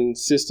and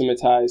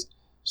systematized.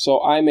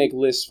 So I make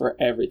lists for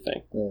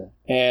everything.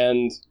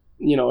 And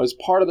is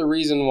part of the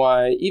reason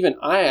why even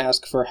I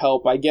ask for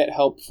help. I get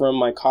help from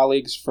my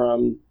colleagues,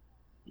 from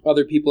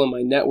other people in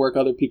my network,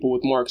 other people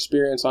with more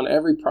experience on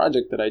every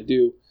project that I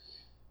do.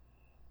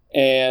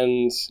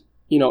 And,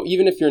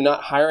 even if you're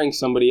not hiring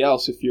somebody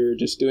else, if you're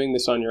just doing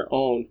this on your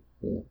own,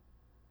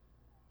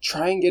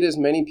 try and get as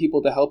many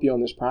people to help you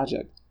on this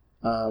project.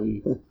 So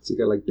you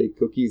got like bake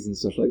cookies and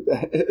stuff like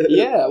that.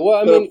 Yeah,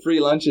 well,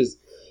 free lunches.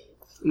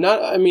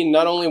 Not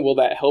only will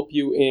that help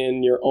you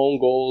in your own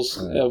goals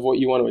of what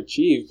you want to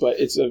achieve, but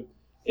it's a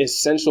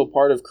essential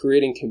part of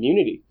creating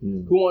community.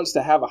 Who wants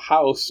to have a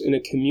house in a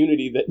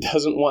community that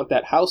doesn't want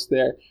that house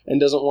there and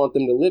doesn't want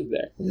them to live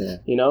there? Yeah.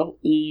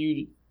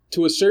 You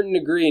to a certain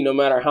degree, no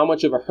matter how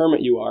much of a hermit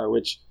you are,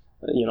 which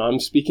I'm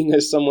speaking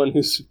as someone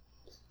who's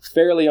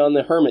fairly on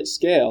the hermit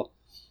scale.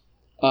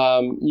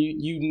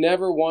 You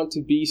never want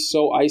to be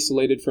so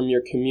isolated from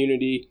your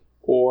community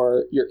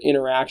or your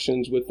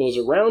interactions with those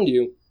around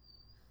you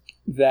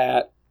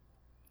that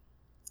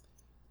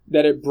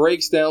it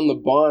breaks down the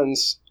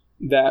bonds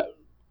that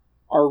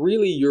are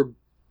really your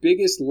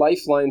biggest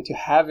lifeline to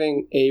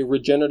having a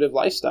regenerative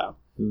lifestyle.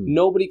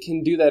 Nobody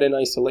can do that in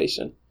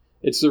isolation.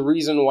 It's the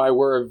reason why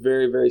we're a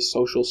very, very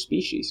social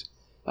species.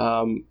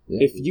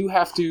 If you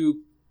have to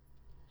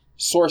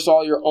source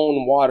all your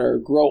own water,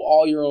 grow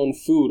all your own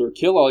food, or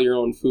kill all your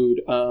own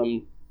food,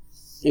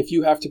 if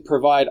you have to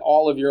provide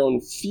all of your own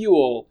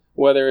fuel,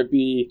 whether it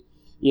be,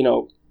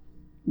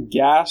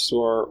 gas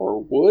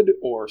or wood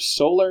or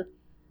solar,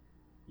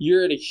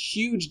 you're at a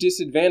huge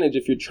disadvantage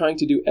if you're trying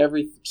to do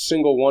every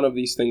single one of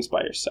these things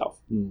by yourself.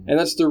 And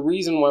that's the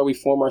reason why we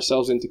form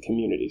ourselves into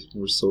communities.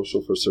 We're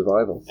social for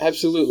survival.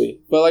 Absolutely.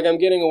 But I'm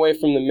getting away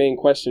from the main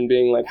question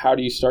being how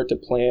do you start to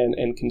plan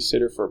and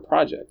consider for a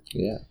project?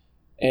 Yeah.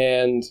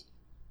 And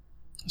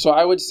so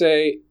I would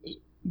say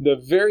the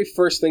very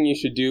first thing you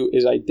should do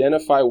is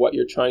identify what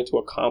you're trying to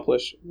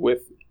accomplish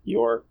with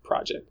your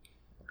project.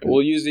 Okay.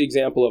 We'll use the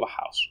example of a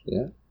house.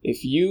 Yeah.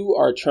 If you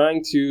are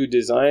trying to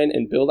design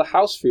and build a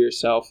house for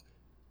yourself,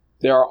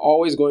 there are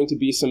always going to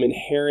be some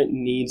inherent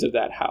needs of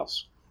that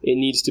house. It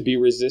needs to be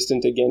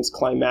resistant against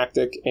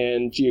climatic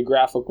and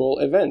geographical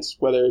events,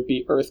 whether it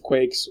be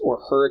earthquakes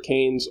or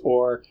hurricanes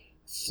or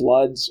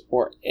floods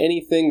or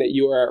anything that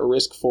you are at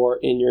risk for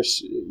in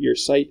your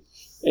site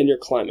and your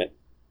climate.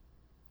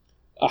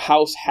 A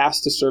house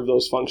has to serve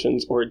those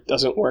functions or it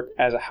doesn't work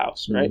as a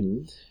house, right?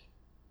 Mm-hmm.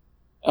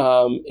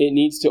 It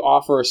needs to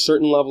offer a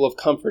certain level of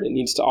comfort. It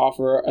needs to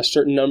offer a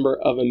certain number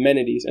of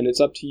amenities, and it's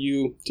up to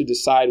you to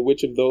decide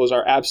which of those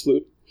are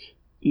absolute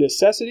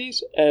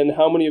necessities and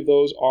how many of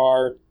those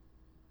are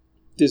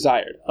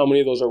desired, how many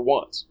of those are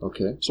wants.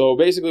 Okay. So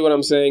basically what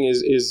I'm saying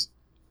is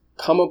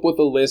come up with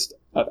a list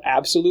of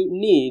absolute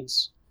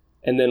needs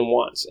and then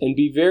wants, and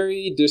be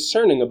very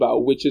discerning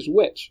about which is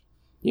which.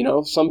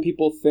 Some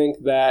people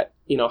think that,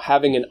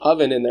 having an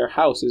oven in their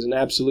house is an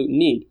absolute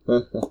need.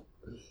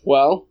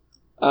 Well,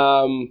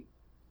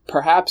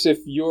 perhaps if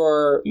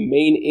your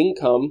main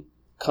income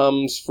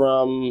comes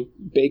from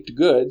baked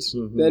goods,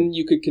 then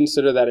you could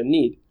consider that a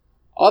need.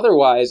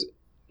 Otherwise,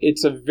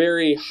 it's a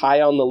very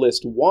high on the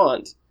list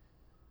want,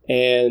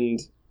 and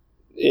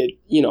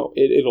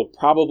it'll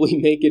probably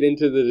make it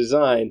into the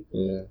design.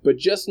 Yeah. But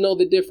just know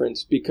the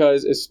difference,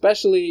 because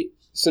especially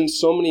since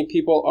so many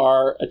people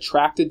are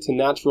attracted to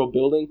natural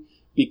building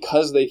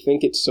because they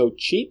think it's so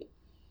cheap,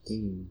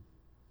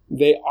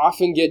 they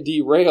often get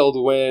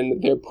derailed when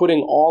they're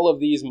putting all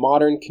of these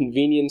modern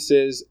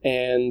conveniences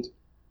and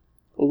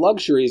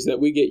luxuries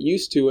that we get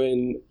used to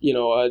in,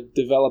 a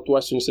developed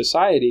Western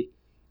society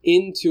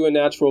into a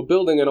natural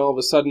building, and all of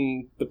a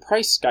sudden the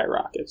price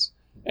skyrockets.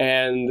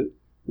 And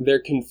they're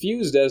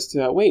confused as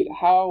to, wait,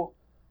 how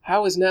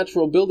is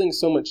natural building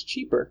so much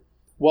cheaper?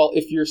 Well,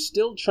 if you're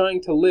still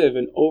trying to live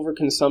an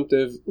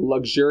overconsumptive,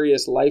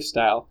 luxurious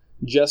lifestyle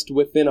just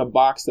within a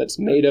box that's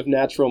made of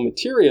natural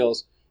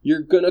materials,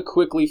 you're going to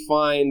quickly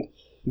find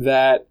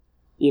that,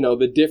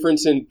 the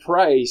difference in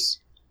price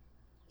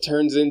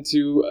turns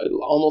into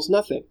almost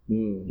nothing,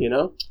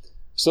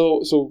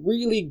 So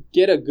really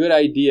get a good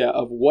idea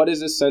of what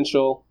is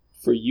essential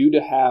for you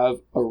to have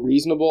a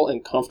reasonable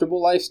and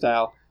comfortable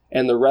lifestyle,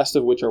 and the rest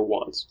of which are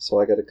wants. So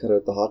I got to cut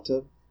out the hot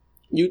tub?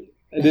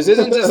 This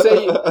isn't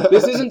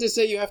to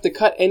say you have to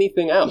cut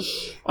anything out.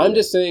 I'm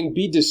just saying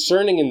be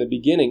discerning in the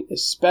beginning,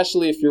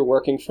 especially if you're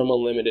working from a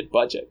limited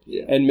budget.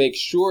 Yeah. And make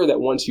sure that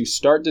once you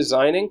start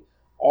designing,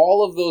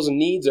 all of those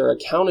needs are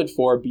accounted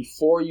for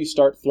before you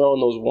start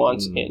throwing those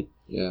wants in.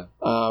 Yeah.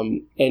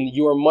 And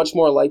you are much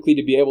more likely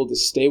to be able to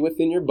stay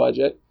within your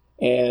budget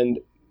and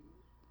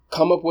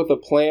come up with a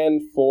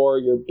plan for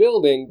your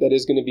building that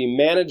is going to be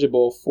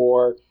manageable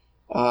for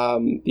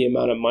the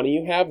amount of money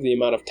you have, the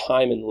amount of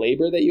time and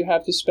labor that you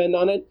have to spend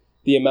on it,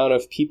 the amount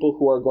of people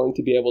who are going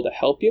to be able to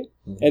help you.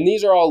 And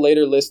these are all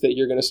later lists that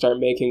you're going to start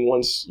making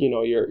once,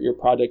 your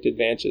project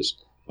advances.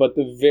 But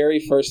the very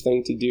first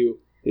thing to do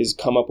is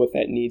come up with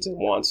that needs and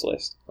wants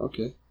list.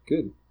 Okay,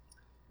 good.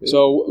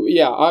 So,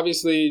 yeah,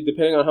 obviously,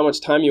 depending on how much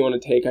time you want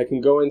to take, I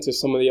can go into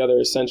some of the other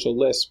essential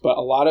lists, but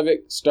a lot of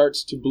it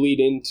starts to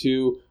bleed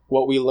into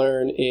what we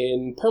learn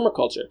in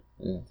permaculture.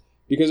 Yeah.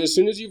 Because as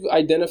soon as you've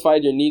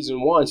identified your needs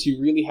and wants,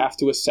 you really have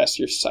to assess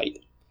your site.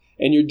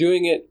 And you're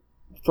doing it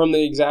from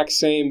the exact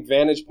same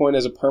vantage point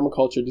as a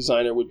permaculture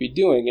designer would be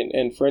doing.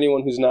 And for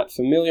anyone who's not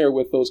familiar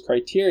with those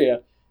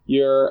criteria,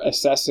 you're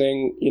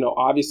assessing,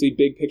 obviously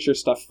big picture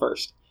stuff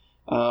first.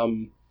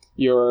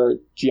 Your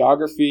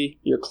geography,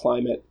 your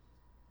climate,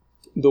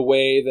 the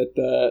way that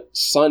the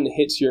sun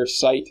hits your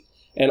site,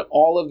 and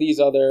all of these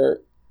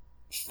other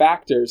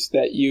factors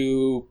that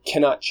you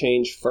cannot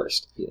change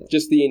first. Yeah.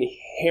 Just the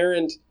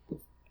inherent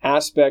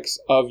aspects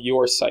of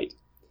your site.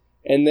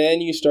 And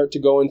then you start to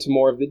go into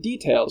more of the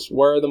details.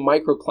 Where are the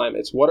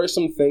microclimates? What are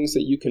some things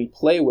that you can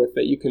play with,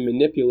 that you can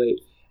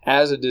manipulate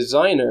as a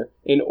designer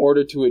in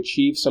order to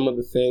achieve some of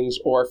the things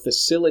or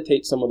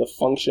facilitate some of the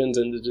functions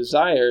and the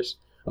desires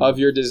of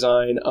your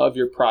design, of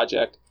your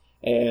project?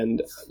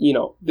 And,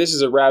 this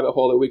is a rabbit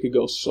hole that we could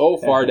go so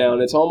far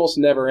down. It's almost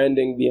never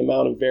ending, the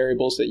amount of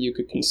variables that you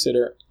could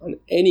consider on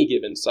any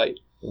given site.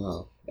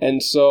 Wow.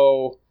 And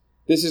so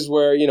this is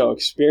where,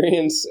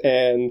 experience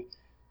and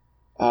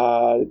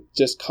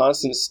just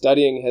constant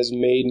studying has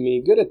made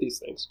me good at these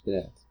things.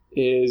 Yeah.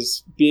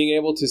 Is being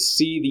able to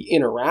see the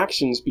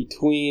interactions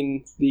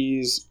between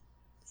these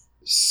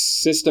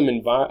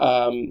system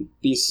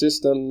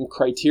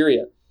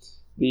criteria,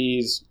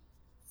 these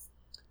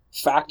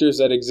factors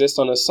that exist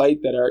on a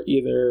site that are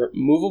either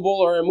movable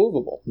or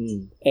immovable,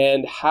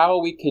 and how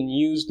we can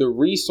use the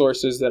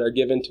resources that are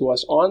given to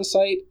us on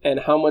site and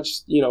how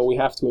much we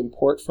have to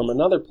import from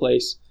another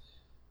place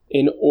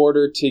in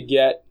order to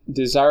get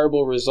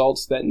desirable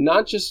results that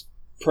not just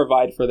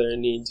provide for their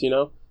needs,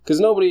 because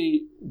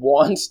nobody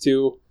wants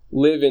to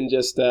live in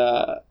just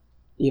a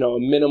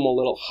minimal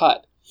little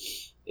hut.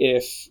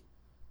 If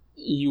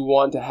you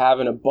want to have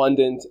an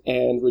abundant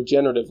and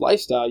regenerative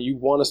lifestyle, you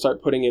want to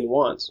start putting in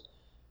wants.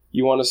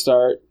 You want to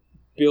start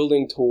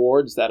building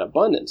towards that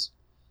abundance.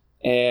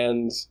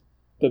 And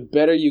the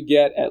better you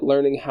get at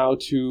learning how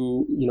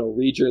to,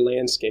 read your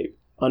landscape,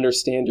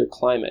 understand your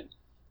climate.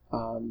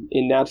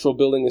 In natural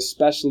building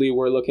especially,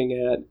 we're looking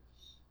at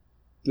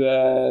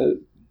the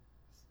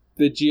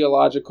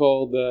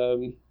geological,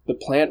 the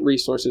plant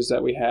resources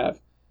that we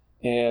have.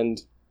 And,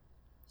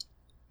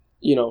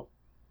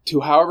 to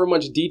however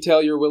much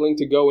detail you're willing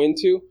to go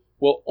into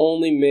will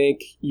only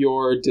make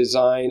your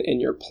design and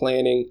your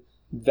planning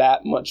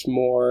that much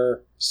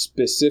more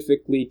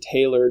specifically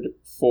tailored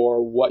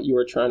for what you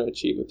are trying to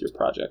achieve with your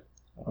project.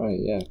 All right,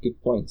 yeah,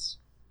 good points.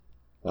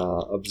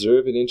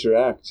 Observe and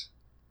interact.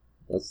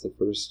 That's the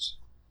first.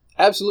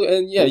 Absolutely,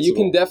 and yeah, you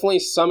can definitely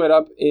sum it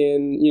up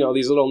in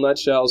these little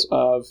nutshells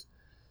of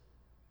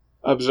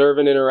observe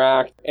and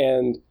interact.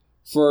 And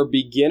for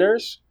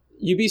beginners,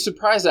 you'd be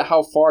surprised at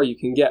how far you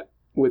can get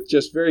with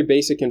just very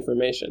basic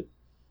information.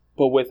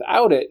 But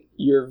without it,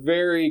 you're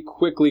very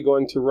quickly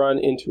going to run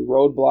into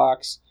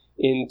roadblocks,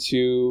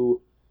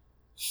 into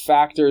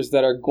factors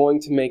that are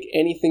going to make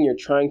anything you're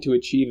trying to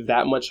achieve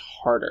that much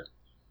harder.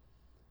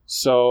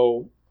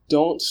 So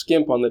don't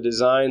skimp on the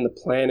design, the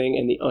planning,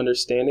 and the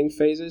understanding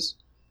phases.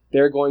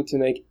 They're going to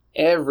make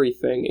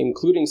everything,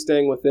 including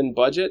staying within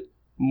budget,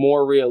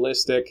 more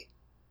realistic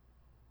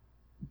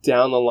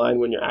down the line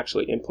when you're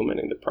actually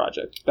implementing the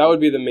project. That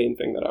would be the main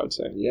thing that I would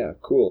say. Yeah,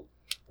 cool.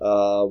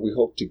 We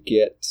hope to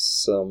get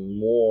some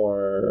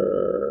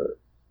more...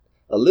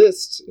 a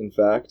list, in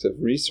fact, of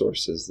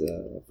resources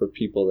for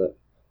people that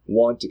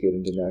want to get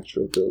into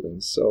natural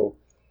buildings. So,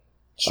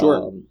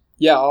 sure.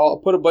 Yeah, I'll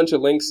put a bunch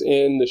of links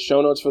in the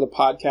show notes for the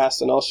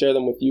podcast, and I'll share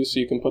them with you so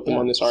you can put them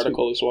on this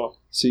article as well.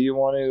 So you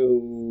want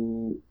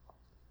to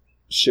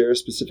share a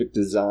specific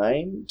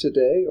design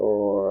today,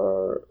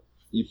 or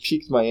you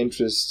piqued my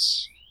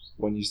interest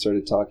when you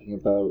started talking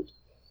about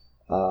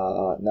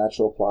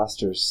natural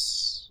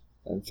plasters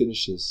and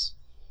finishes,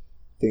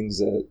 things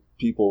that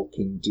people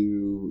can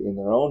do in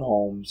their own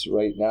homes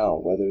right now,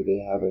 whether they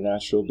have a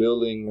natural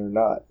building or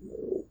not.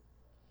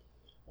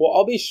 Well,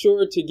 I'll be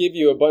sure to give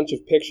you a bunch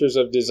of pictures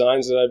of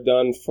designs that I've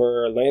done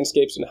for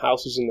landscapes and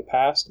houses in the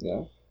past.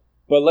 Yeah.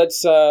 But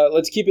let's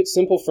keep it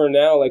simple for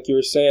now. Like you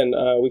were saying,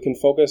 we can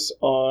focus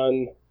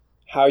on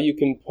how you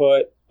can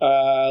put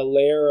a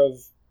layer of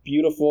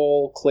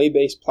beautiful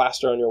clay-based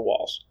plaster on your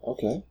walls.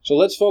 Okay. So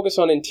let's focus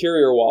on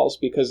interior walls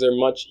because they're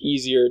much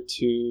easier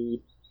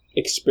to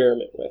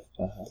experiment with.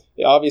 Uh-huh.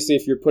 Obviously,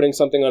 if you're putting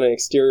something on an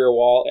exterior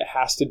wall, it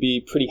has to be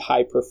pretty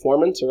high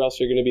performance, or else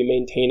you're going to be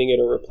maintaining it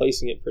or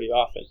replacing it pretty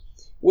often.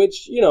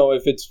 Which,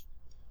 if it's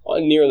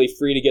nearly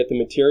free to get the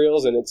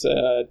materials and it's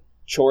a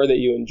chore that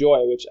you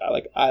enjoy, which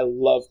I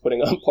love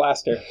putting on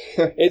plaster,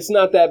 it's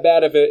not that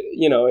bad if it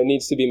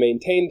needs to be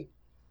maintained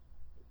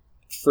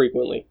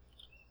frequently.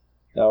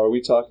 Now, are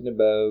we talking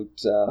about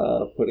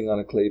putting on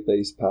a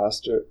clay-based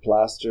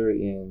plaster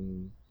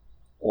in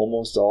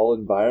almost all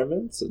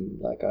environments?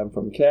 And I'm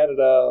from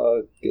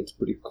Canada, it gets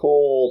pretty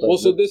cold. Well,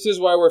 so this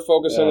is why we're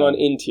focusing on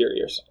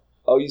interiors.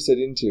 Oh, you said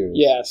interiors.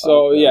 Yeah,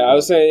 so I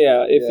was saying,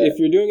 if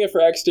you're doing it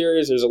for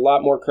exteriors, there's a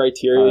lot more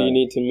criteria you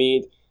need to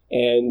meet,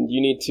 and you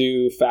need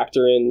to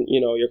factor in,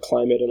 your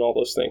climate and all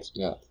those things.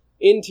 Yeah.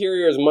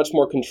 Interior is a much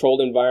more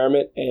controlled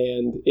environment,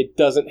 and it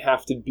doesn't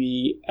have to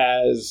be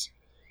as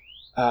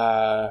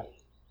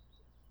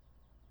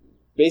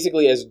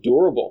basically as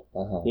durable,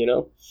 you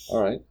know?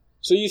 All right.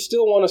 So you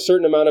still want a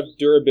certain amount of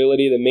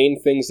durability. The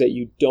main things that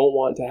you don't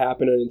want to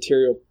happen on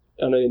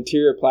an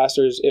interior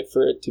plaster is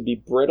for it to be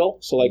brittle.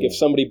 So like if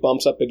somebody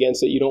bumps up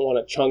against it, you don't want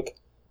a chunk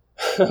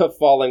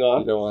falling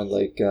off. You don't want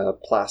like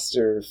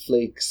plaster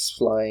flakes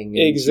flying.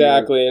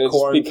 Exactly, and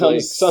it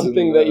becomes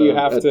something that you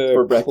have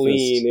to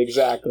clean.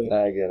 Exactly.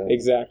 I get it.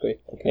 Exactly.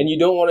 Okay. And you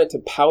don't want it to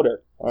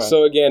powder. Right.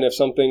 So again, if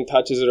something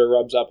touches it or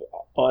rubs up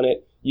on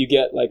it, you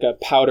get like a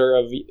powder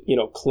of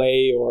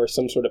clay or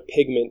some sort of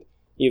pigment,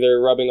 either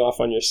rubbing off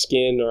on your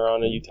skin or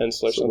on a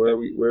utensil or something.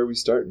 Where are we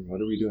starting?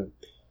 What are we doing?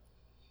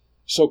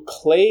 So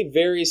clay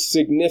varies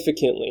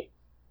significantly.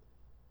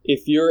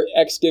 If you're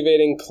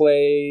excavating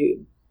clay,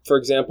 for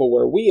example,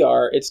 where we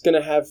are, it's going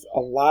to have a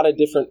lot of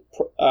different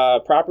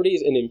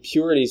properties and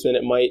impurities than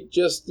it might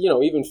just,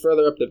 even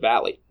further up the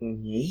valley.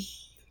 Mm-hmm.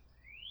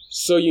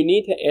 So you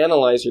need to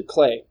analyze your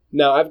clay.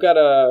 Now, I've got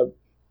a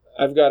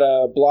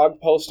blog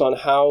post on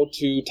how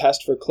to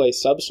test for clay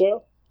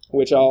subsoil,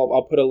 which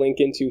I'll put a link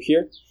into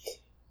here.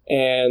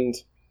 And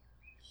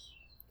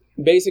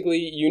basically,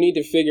 you need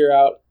to figure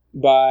out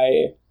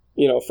by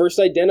first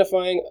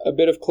identifying a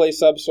bit of clay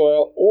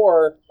subsoil,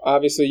 or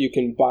obviously you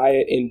can buy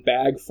it in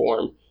bag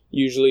form,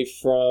 usually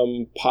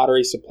from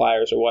pottery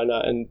suppliers or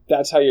whatnot, and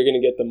that's how you're going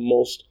to get the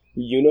most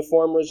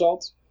uniform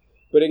results.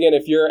 But again,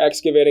 if you're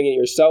excavating it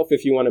yourself,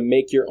 if you want to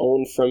make your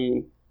own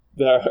from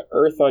the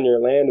earth on your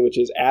land, which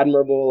is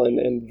admirable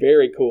and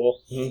very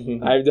cool,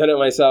 I've done it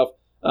myself,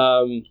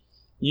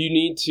 you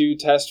need to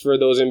test for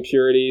those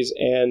impurities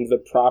and the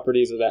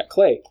properties of that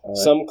clay. Right.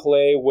 Some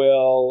clay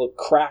will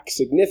crack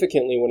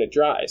significantly when it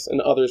dries, and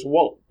others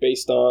won't,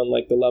 based on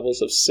like the levels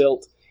of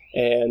silt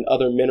and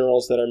other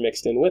minerals that are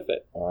mixed in with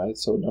it. All right,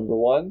 so number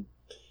one,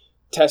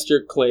 test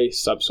your clay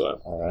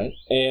subsoil. All right.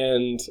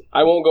 And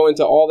I won't go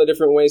into all the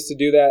different ways to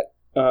do that.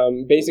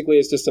 Basically,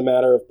 it's just a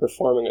matter of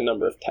performing a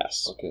number of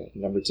tests. Okay,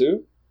 number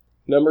two?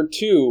 Number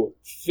two,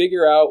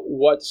 figure out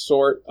what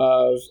sort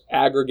of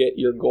aggregate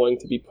you're going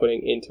to be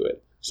putting into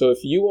it. So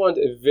if you want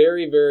a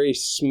very, very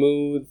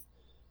smooth,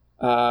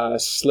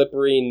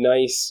 slippery,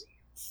 nice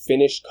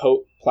finish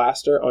coat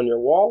plaster on your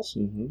walls,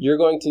 you're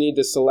going to need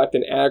to select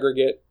an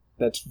aggregate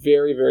that's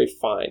very, very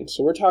fine.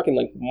 So we're talking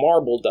like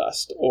marble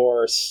dust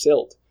or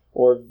silt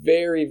or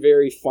very,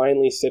 very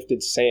finely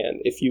sifted sand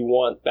if you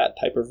want that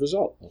type of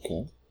result.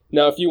 Okay.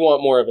 Now, if you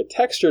want more of a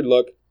textured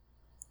look,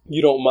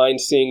 you don't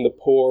mind seeing the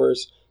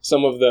pores,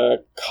 some of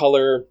the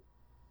color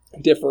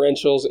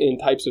differentials in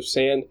types of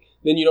sand,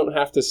 then you don't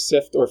have to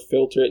sift or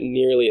filter it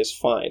nearly as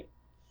fine.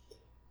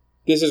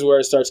 This is where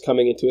it starts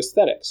coming into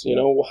aesthetics.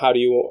 How do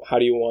you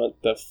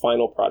want the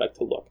final product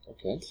to look?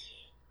 Okay.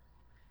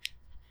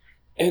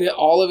 And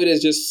all of it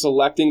is just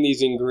selecting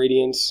these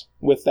ingredients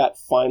with that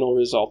final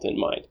result in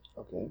mind.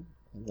 Okay.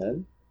 And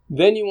then?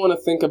 Then you want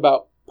to think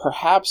about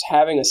perhaps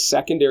having a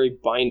secondary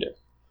binder.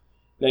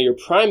 Now, your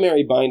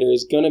primary binder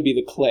is going to be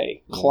the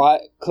clay.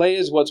 Clay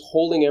is what's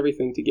holding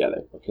everything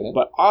together. Okay.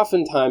 But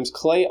oftentimes,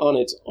 clay on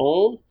its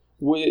own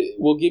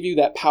will give you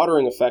that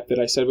powdering effect that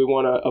I said we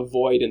want to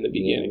avoid in the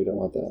beginning. Yeah, we don't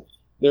want that.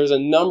 There's a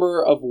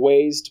number of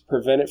ways to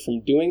prevent it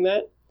from doing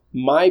that.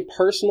 My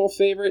personal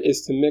favorite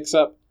is to mix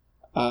up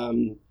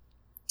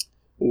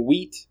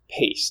wheat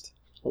paste.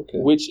 Okay.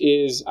 Which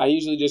is, I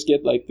usually just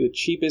get like the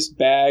cheapest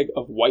bag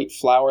of white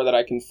flour that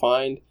I can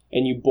find,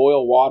 and you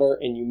boil water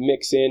and you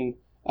mix in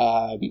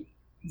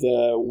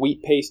the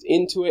wheat paste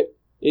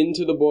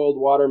into the boiled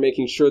water,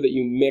 making sure that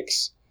you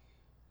mix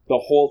the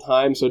whole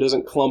time so it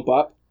doesn't clump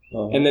up.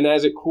 And then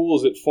as it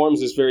cools, it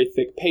forms this very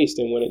thick paste.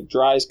 And when it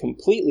dries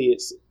completely,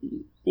 it's,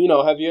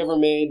 have you ever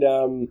made,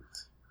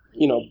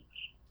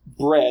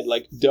 bread,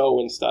 like dough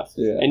and stuff,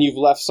 and you've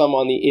left some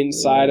on the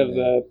inside of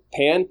the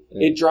pan?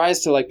 It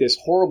dries to like this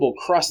horrible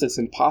crust that's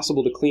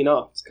impossible to clean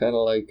off. It's kind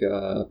of like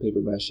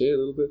paper mache a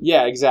little bit.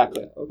 Yeah,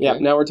 exactly. Okay. Yeah,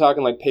 now we're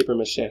talking like paper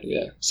mache.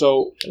 Yeah.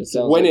 So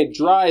when it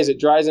dries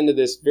into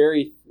this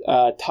very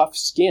tough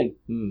skin.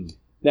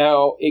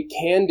 Now, it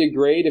can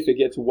degrade if it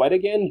gets wet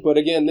again, but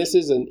again, this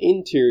is an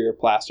interior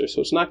plaster,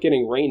 so it's not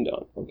getting rained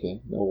on.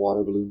 Okay. No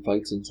water balloon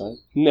fights inside?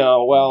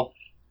 No, well,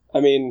 I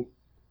mean,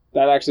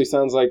 that actually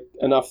sounds like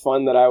enough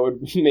fun that I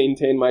would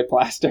maintain my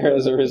plaster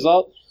as a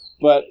result.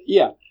 But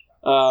yeah,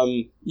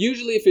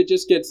 usually if it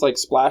just gets like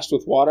splashed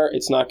with water,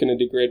 it's not going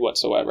to degrade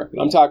whatsoever.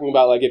 I'm talking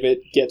about like if it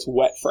gets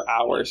wet for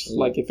hours,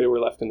 like if it were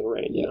left in the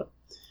rain,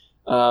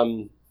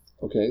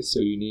 Okay,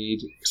 so you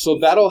need... So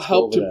that'll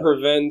help to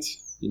prevent...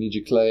 You need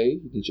your clay,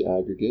 you need your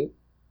aggregate,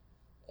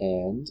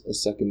 and a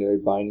secondary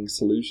binding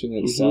solution.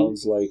 It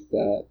sounds like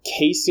that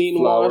casein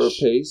flour wash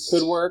paste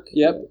could work.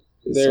 Yep.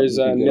 There's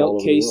a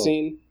milk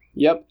casein.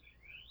 Yep.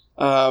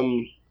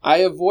 I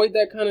avoid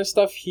that kind of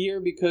stuff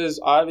here because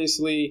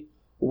obviously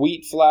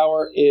wheat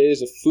flour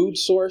is a food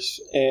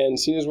source, and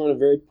seeing as we're in a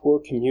very poor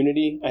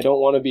community, I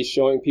don't want to be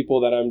showing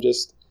people that I'm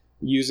just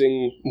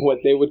using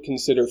what they would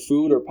consider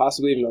food or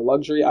possibly even a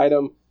luxury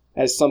item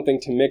as something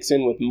to mix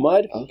in with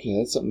mud. Okay,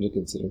 that's something to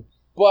consider.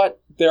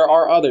 But there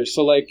are others.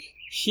 So like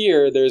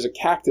here, there's a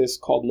cactus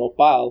called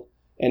nopal,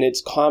 And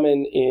it's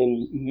common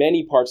in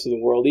many parts of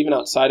the world, even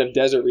outside of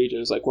desert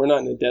regions. Like, we're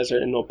not in a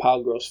desert, and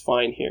nopal grows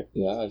fine here.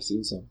 Yeah, I've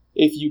seen some.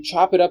 If you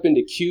chop it up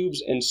into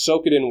cubes and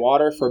soak it in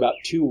water for about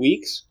 2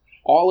 weeks,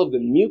 all of the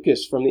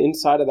mucus from the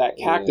inside of that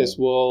cactus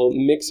will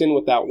mix in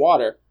with that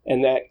water.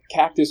 And that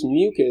cactus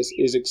mucus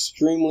is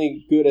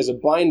extremely good as a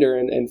binder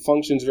and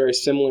functions very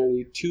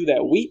similarly to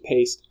that wheat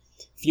paste.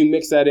 If you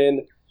mix that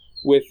in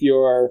with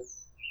your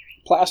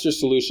plaster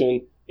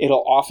solution,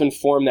 it'll often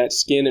form that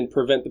skin and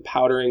prevent the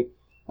powdering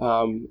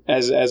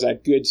as a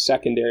good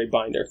secondary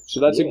binder.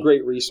 So that's a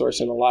great resource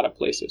in a lot of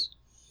places.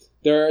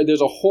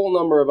 There's a whole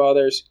number of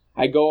others.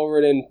 I go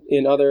over it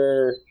in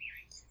other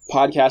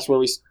podcasts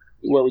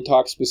where we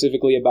talk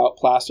specifically about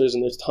plasters,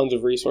 and there's tons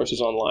of resources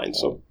online.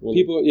 So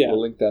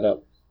we'll link that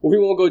up. We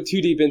won't go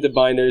too deep into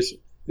binders.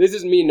 This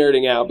is me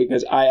nerding out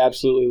because I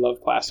absolutely love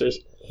plasters.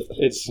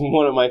 It's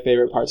one of my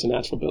favorite parts of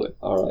natural building.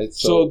 All right.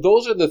 So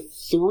those are the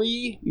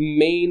 3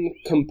 main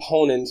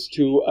components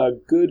to a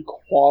good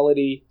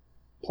quality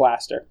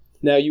plaster.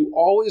 Now, you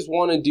always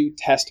want to do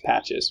test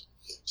patches.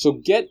 So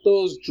get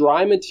those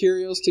dry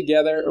materials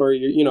together, or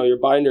your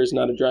binder is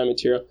not a dry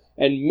material,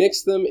 and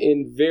mix them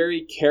in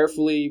very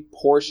carefully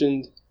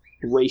portioned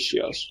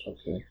ratios.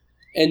 Okay.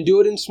 And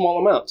do it in small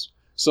amounts.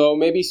 So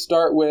maybe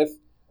start with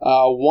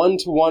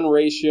 1-to-1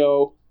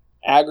 ratio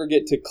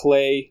aggregate to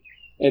clay,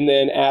 and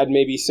then add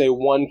maybe, say,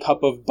 1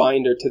 cup of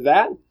binder to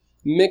that.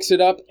 Mix it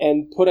up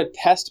and put a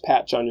test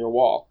patch on your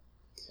wall.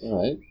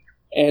 All right.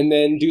 And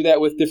then do that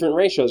with different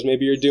ratios.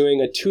 Maybe you're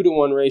doing a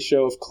 2-to-1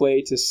 ratio of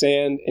clay to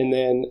sand and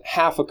then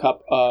half a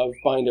cup of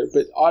binder.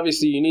 But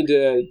obviously you need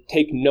to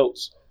take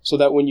notes so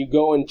that when you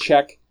go and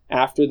check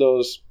after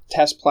those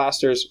test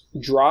plasters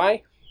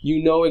dry,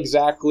 you know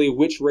exactly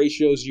which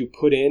ratios you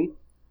put in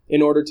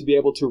order to be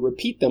able to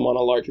repeat them on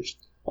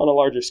a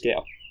larger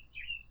scale.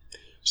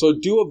 So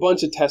do a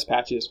bunch of test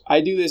patches. I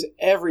do this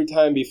every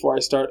time before I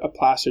start a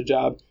plaster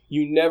job.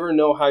 You never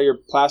know how your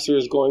plaster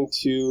is going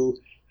to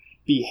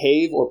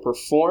behave or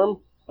perform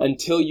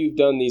until you've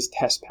done these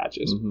test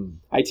patches. Mm-hmm.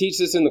 I teach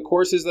this in the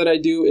courses that I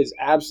do. It's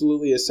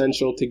absolutely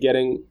essential to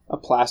getting a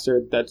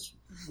plaster that's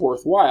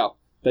worthwhile,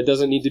 that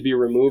doesn't need to be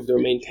removed or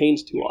maintained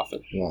too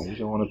often. Yeah, you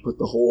don't want to put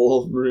the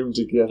whole room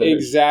together.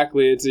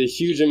 Exactly. It's a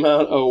huge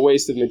amount of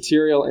waste of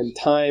material and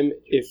time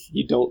if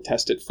you don't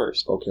test it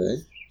first. Okay.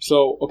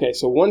 So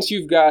once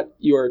you've got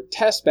your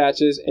test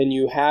batches and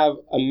you have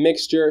a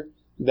mixture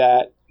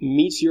that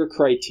meets your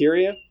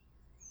criteria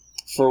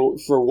for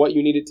what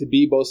you need it to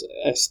be, both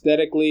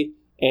aesthetically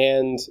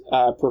and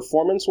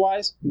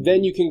performance-wise,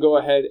 then you can go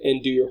ahead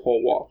and do your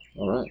whole wall.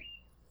 All right.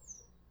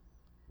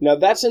 Now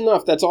that's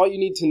enough. That's all you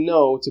need to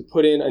know to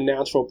put in a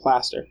natural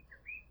plaster.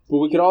 But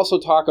we could also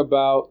talk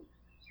about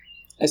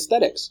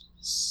aesthetics.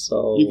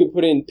 So you could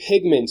put in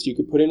pigments. You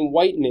could put in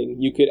whitening.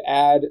 You could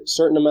add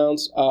certain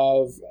amounts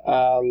of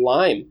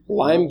lime.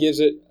 Lime gives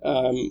it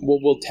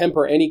will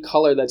temper any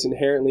color that's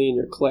inherently in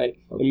your clay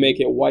and make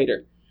it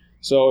whiter.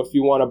 So if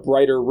you want a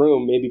brighter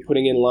room, maybe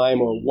putting in lime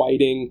or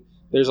whiting.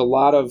 There's a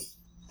lot of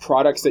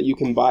products that you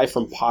can buy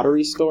from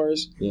pottery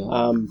stores.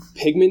 Yeah.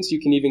 Pigments you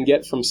can even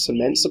get from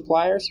cement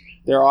suppliers.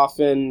 They're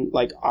often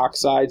like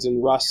oxides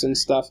and rusts and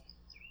stuff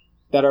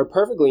that are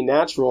perfectly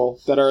natural,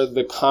 that are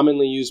the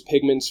commonly used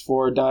pigments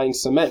for dyeing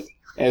cement.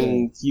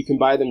 And you can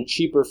buy them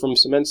cheaper from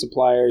cement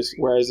suppliers,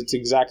 whereas it's the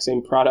exact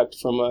same product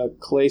from a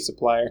clay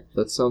supplier.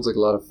 That sounds like a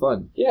lot of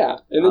fun. Yeah,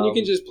 and then you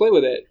can just play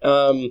with it.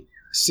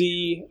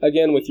 See,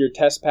 again, with your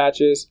test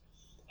patches,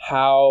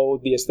 how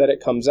the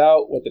aesthetic comes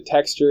out, what the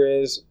texture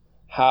is,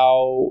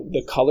 how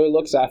the color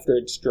looks after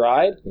it's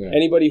dried. Yeah.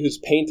 Anybody who's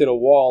painted a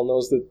wall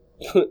knows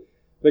that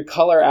the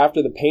color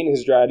after the paint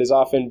has dried is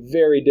often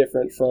very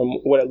different from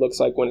what it looks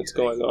like when it's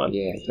going on.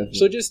 Yeah, definitely.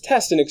 So just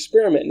test and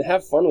experiment and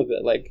have fun with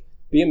it. Like,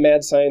 be a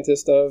mad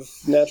scientist of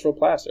natural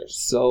plasters.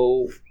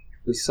 So,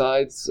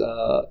 besides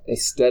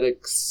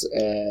aesthetics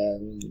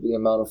and the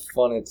amount of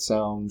fun it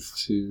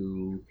sounds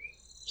to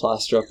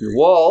plaster up your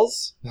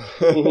walls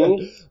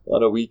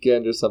on a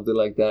weekend or something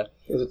like that,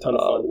 it was a ton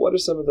of fun. What are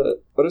some of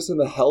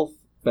the health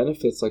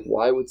benefits? Like,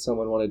 why would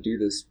someone want to do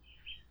this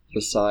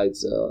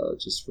besides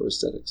just for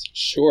aesthetics?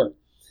 Sure.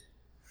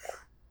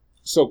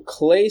 So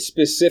clay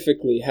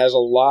specifically has a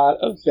lot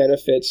of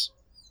benefits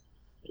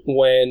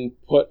when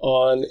put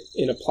on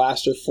in a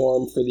plaster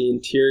form for the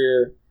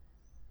interior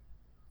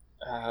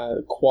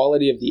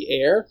quality of the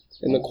air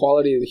and the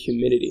quality of the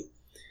humidity.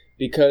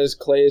 Because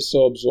clay is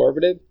so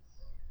absorptive,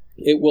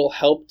 it will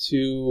help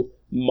to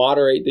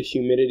moderate the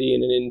humidity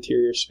in an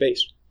interior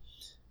space.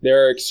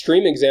 There are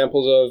extreme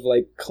examples of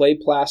like clay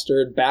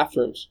plastered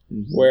bathrooms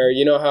where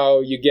you know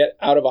how you get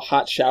out of a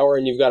hot shower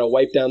and you've got to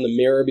wipe down the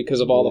mirror because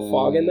of all the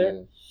fog in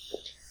there?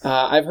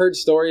 I've heard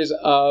stories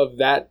of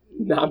that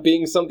not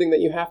being something that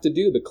you have to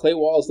do. The clay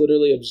walls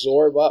literally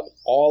absorb up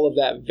all of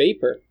that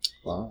vapor.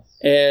 Wow.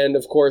 And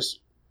of course,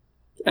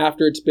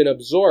 after it's been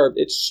absorbed,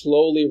 it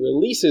slowly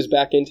releases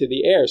back into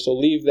the air. So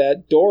leave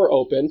that door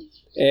open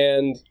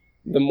and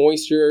the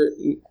moisture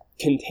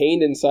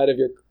contained inside of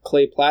your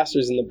clay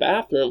plasters in the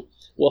bathroom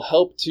will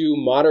help to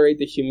moderate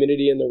the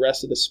humidity in the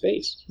rest of the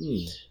space.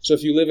 So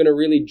if you live in a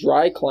really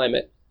dry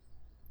climate,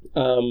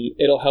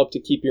 it'll help to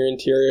keep your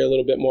interior a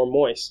little bit more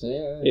moist.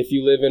 If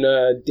you live in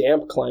a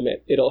damp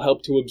climate, it'll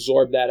help to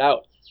absorb that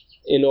out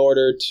in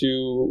order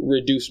to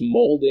reduce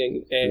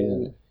molding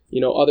and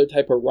other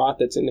type of rot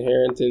that's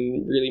inherent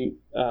in really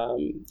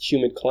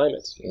humid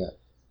climates.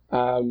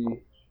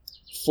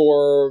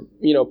 For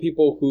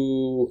people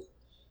who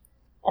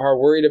are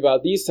worried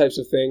about these types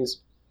of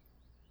things,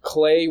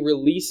 clay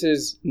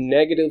releases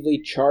negatively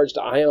charged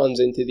ions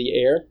into the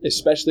air,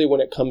 especially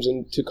when it comes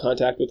into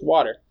contact with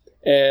water.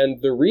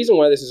 And the reason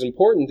why this is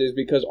important is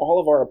because all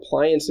of our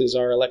appliances,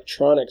 our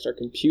electronics, our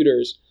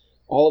computers,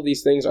 all of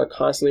these things are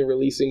constantly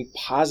releasing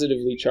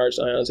positively charged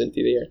ions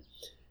into the air.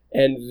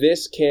 And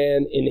this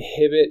can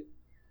inhibit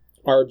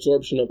our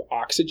absorption of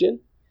oxygen.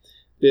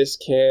 This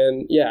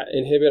can,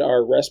 inhibit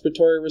our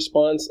respiratory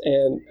response.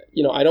 And,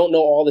 I don't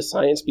know all the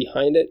science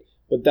behind it,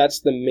 but that's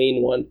the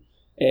main one.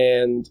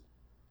 And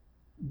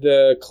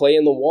the clay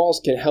in the walls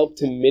can help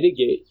to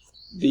mitigate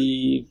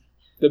the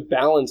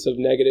balance of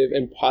negative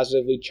and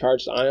positively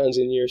charged ions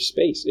in your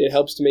space. It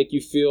helps to make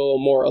you feel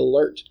more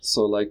alert.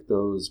 So like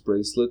those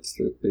bracelets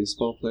that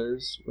baseball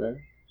players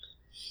wear?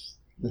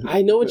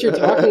 I know what you're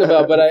talking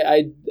about, but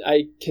I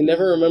can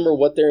never remember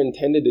what they're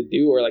intended to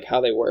do or like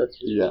how they work.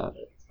 Yeah.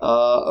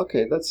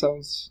 Okay, that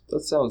sounds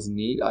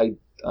neat.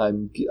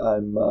 I'm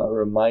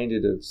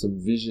reminded of some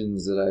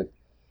visions that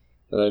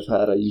I've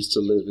had. I used to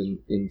live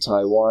in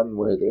Taiwan,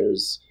 where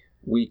there's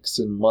weeks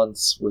and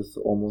months with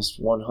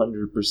almost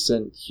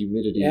 100%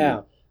 humidity.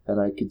 Yeah. And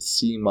I could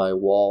see my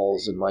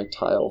walls and my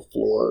tile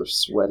floor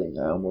sweating.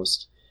 I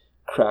almost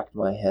cracked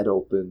my head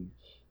open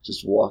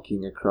just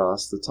walking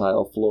across the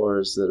tile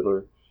floors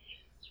that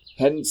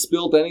hadn't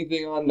spilled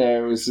anything on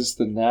there. It was just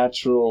the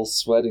natural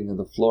sweating of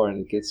the floor,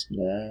 and it gets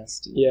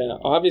nasty. Yeah,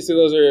 obviously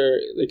those are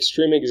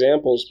extreme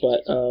examples,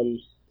 but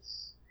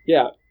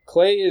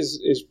clay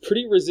is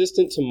pretty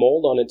resistant to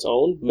mold on its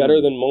own,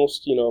 better than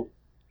most,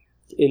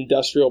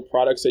 industrial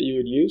products that you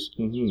would use.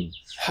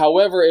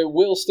 However, it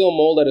will still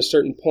mold at a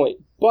certain point,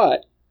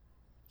 but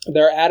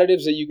there are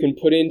additives that you can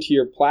put into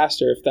your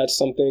plaster if that's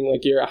something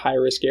like you're a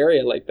high-risk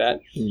area like that.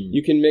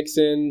 You can mix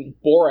in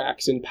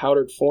borax in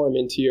powdered form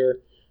into your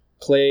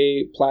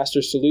clay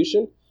plaster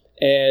solution,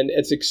 and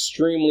it's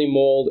extremely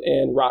mold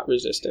and rot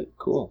resistant.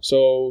 Cool.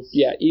 So,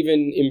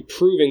 even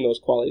improving those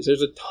qualities.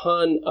 There's a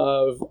ton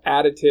of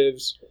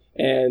additives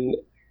and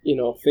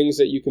things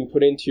that you can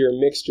put into your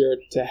mixture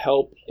to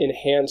help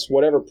enhance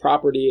whatever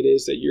property it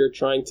is that you're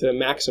trying to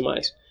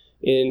maximize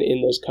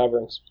in those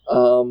coverings.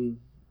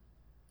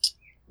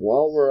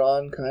 While we're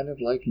on kind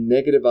of like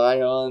negative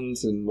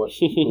ions and what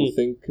people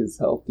think is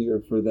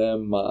healthier for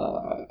them,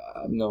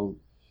 I'm no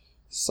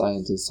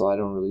scientist, so I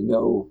don't really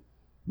know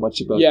much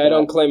about that. I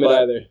don't claim it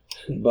either.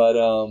 But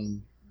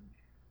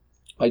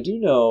I do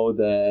know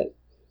that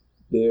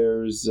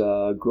there's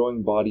a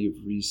growing body of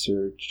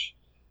research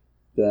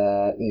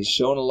that has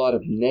shown a lot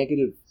of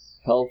negative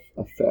health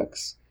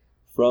effects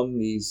from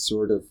these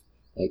sort of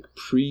like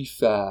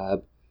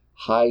prefab,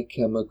 high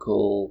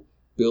chemical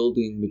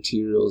building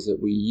materials that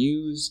we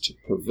use to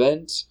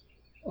prevent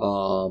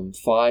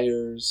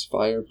fires,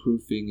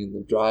 fireproofing in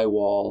the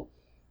drywall,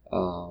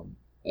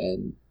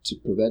 and to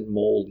prevent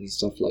mold and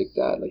stuff like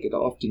that. Like, it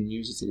often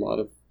uses a lot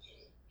of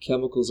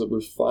chemicals that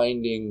we're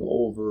finding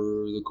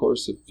over the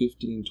course of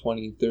 15,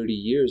 20, 30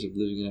 years of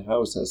living in a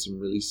house has some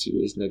really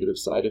serious negative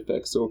side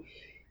effects. So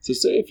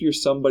say if you're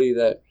somebody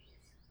that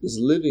is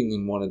living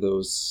in one of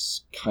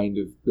those kind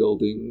of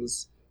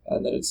buildings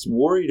and that it's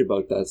worried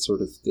about that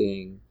sort of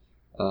thing,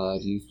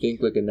 do you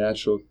think like a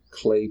natural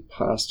clay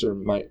plaster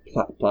might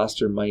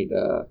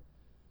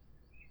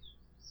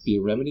be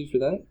a remedy for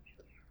that?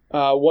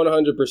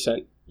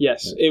 100%.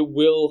 Yes, It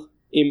will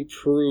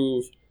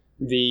improve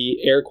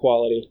the air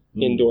quality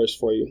indoors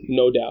for you,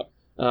 no doubt.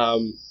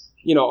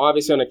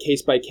 Obviously on a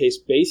case-by-case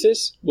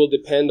basis will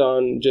depend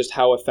on just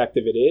how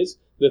effective it is.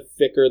 The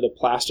thicker the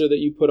plaster that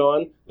you put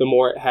on, the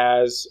more it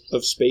has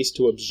of space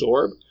to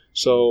absorb.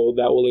 So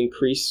that will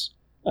increase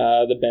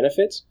the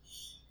benefits.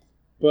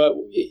 But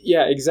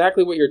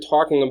exactly what you're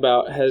talking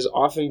about has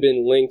often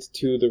been linked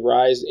to the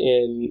rise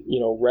in,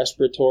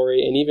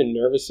 respiratory and even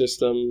nervous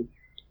system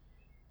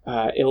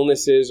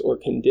illnesses or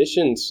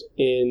conditions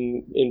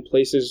in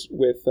places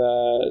with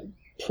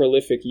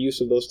prolific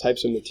use of those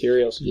types of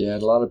materials. Yeah,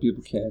 and a lot of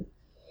people can't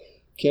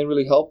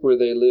really help where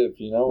they live,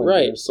 in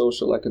their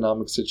social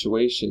economic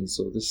situation.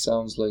 So this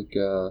sounds like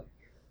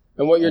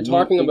and what you're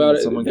talking about,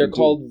 they're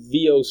called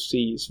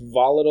VOCs,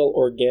 volatile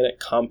organic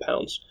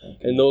compounds. Okay.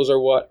 And those are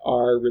what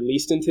are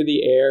released into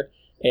the air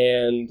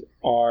and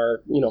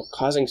are,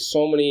 causing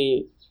so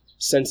many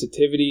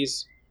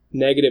sensitivities,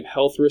 negative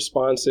health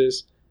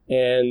responses,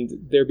 and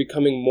they're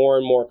becoming more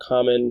and more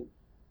common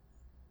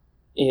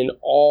in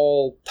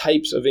all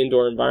types of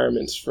indoor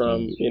environments,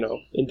 from,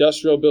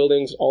 industrial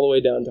buildings all the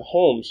way down to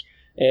homes.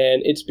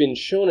 And it's been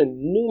shown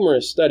in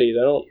numerous studies.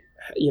 I don't,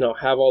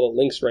 have all the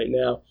links right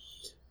now,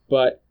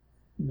 but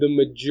the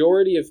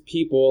majority of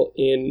people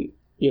in,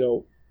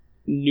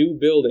 new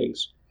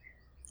buildings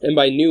and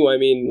by new I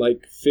mean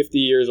like 50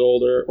 years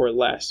old or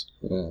less,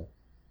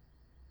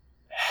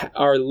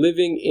 are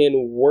living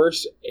in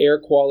worse air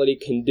quality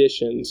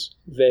conditions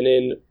than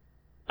in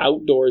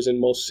outdoors in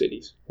most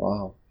cities.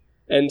 Wow.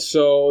 And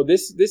so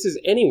this is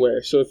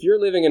anywhere. So if you're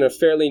living in a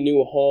fairly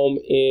new home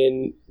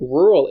in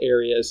rural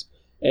areas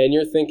and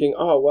you're thinking,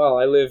 oh, well,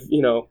 I live,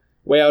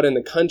 way out in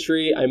the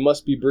country, I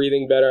must be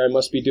breathing better, I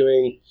must be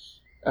doing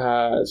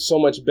so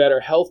much better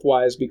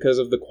health-wise because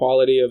of the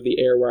quality of the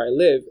air where I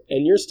live,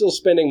 and you're still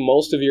spending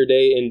most of your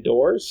day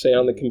indoors, say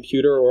on the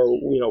computer or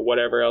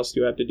whatever else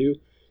you have to do,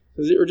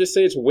 or just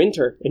say it's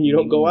winter and you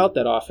don't go out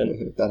that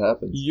often. That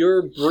happens.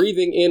 You're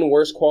breathing in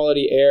worse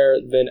quality air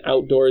than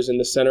outdoors in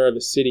the center of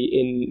a city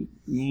in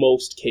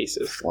most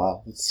cases.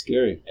 Wow, that's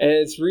scary. And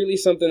it's really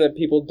something that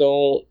people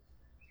don't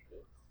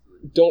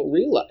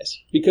realize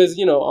because,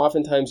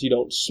 oftentimes you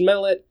don't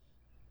smell it.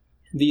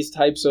 These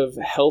types of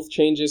health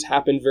changes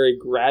happen very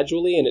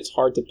gradually, and it's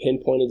hard to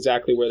pinpoint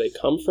exactly where they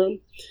come from.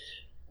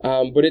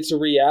 But it's a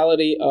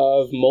reality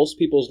of most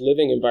people's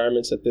living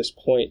environments at this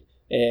point.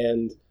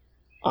 And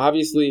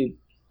obviously,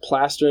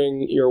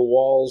 plastering your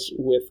walls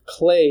with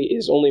clay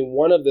is only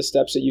one of the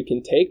steps that you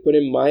can take. But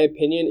in my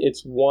opinion,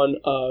 it's one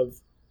of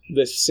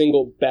the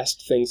single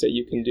best things that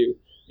you can do.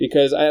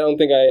 Because I don't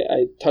think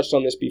I touched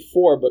on this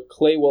before, but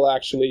clay will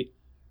actually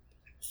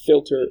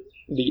filter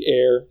the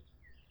air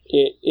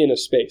in a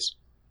space.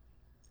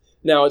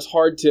 Now, it's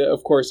hard to,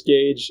 of course,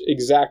 gauge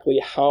exactly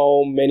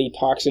how many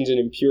toxins and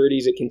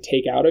impurities it can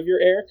take out of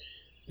your air.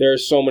 There are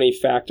so many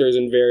factors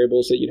and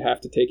variables that you'd have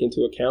to take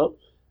into account.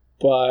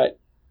 But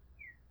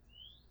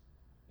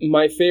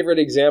my favorite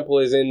example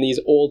is in these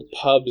old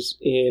pubs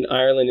in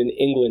Ireland and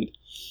England.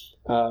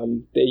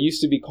 They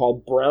used to be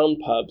called brown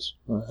pubs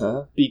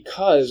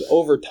because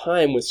over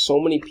time, with so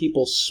many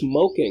people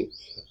smoking,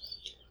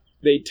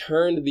 they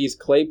turned these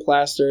clay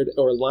plastered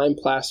or lime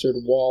plastered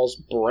walls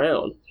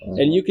brown.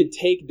 And you could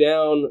take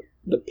down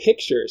the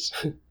pictures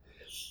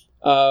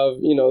of,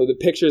 the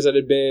pictures that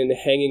had been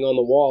hanging on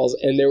the walls,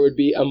 and there would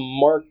be a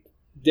marked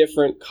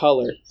different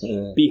color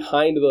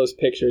behind those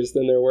pictures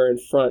than there were in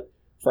front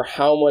for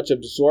how much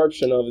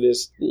absorption of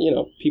this,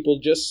 people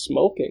just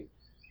smoking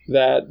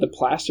that the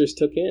plasters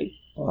took in.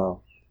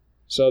 Wow.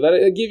 So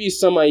that'll give you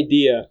some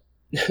idea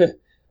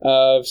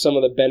of some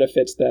of the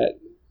benefits that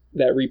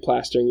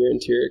replastering your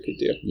interior could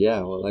do.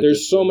 Yeah, well,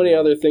 there's so many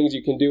other things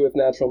you can do with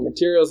natural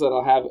materials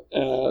that'll have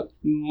a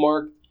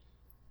marked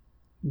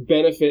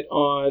benefit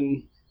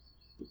on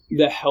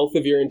the health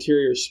of your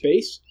interior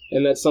space,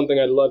 and that's something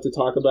I'd love to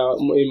talk about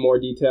in more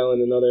detail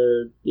in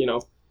another,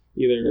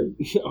 either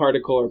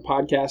article or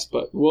podcast.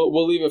 But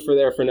we'll leave it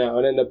for now.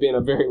 It ended up being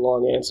a very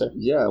long answer.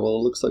 Yeah, well,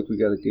 it looks like we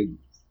got a good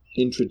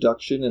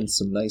introduction and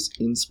some nice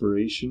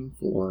inspiration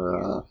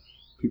for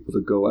people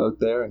to go out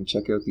there and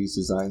check out these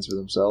designs for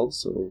themselves.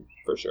 So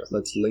for sure,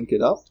 let's link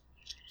it up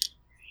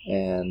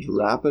and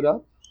wrap it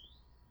up.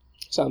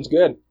 Sounds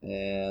good.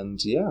 And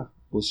yeah,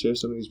 we'll share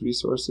some of these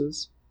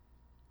resources.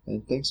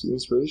 And thanks for the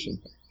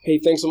inspiration. Hey,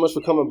 thanks so much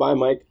for coming by,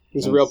 Mike. It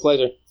was a real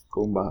pleasure.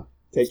 Kumba.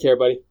 Take care,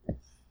 buddy.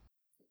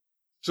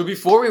 So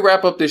before we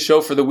wrap up this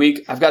show for the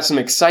week, I've got some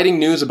exciting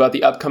news about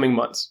the upcoming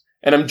months.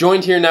 And I'm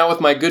joined here now with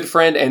my good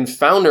friend and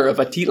founder of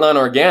Atitlan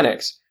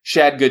Organics,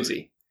 Shad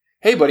Goodsey.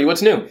 Hey, buddy,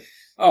 what's new?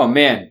 Oh,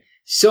 man,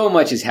 so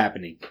much is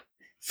happening.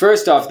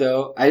 First off,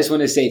 though, I just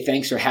want to say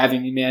thanks for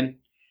having me, man.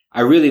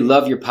 I really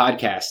love your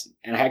podcast,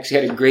 and I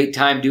actually had a great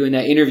time doing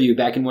that interview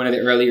back in one of the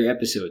earlier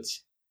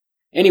episodes.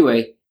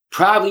 Anyway,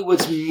 probably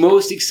what's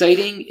most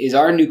exciting is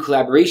our new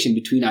collaboration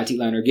between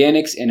Atitlan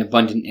Organics and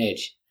Abundant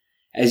Edge.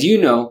 As you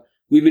know,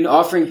 we've been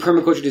offering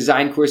permaculture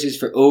design courses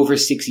for over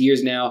 6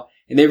 years now,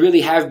 and they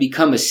really have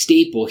become a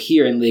staple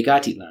here in Lake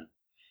Atitlan.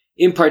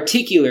 In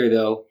particular,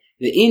 though,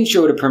 the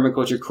Intro to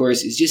Permaculture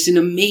course is just an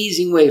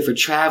amazing way for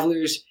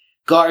travelers,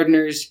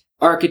 gardeners,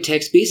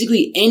 architects,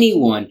 basically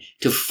anyone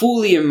to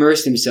fully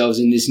immerse themselves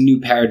in this new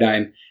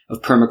paradigm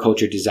of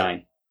permaculture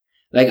design.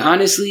 Like,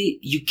 honestly,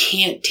 you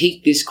can't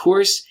take this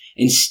course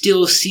and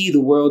still see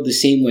the world the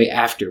same way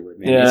afterward,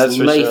 man. Yeah, it's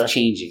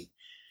life-changing.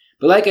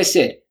 But like I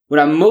said, what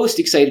I'm most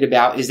excited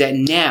about is that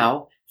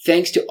now,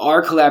 thanks to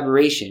our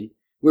collaboration,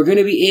 we're going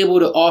to be able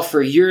to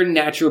offer your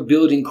natural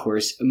building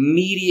course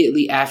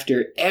immediately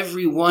after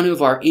every one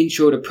of our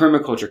Intro to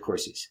Permaculture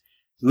courses.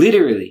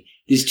 Literally,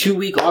 this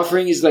 2-week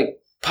offering is like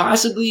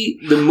possibly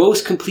the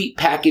most complete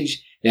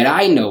package that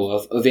I know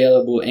of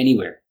available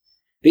anywhere.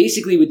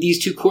 Basically, with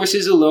these 2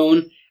 courses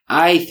alone,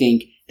 I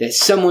think that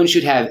someone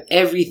should have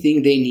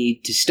everything they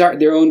need to start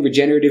their own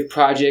regenerative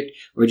project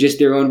or just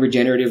their own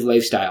regenerative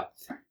lifestyle.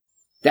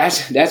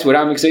 That's what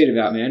I'm excited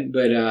about, man.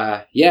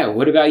 But yeah,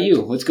 what about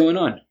you? What's going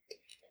on?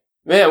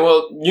 Man,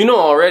 well, you know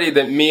already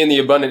that me and the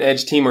Abundant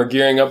Edge team are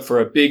gearing up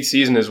for a big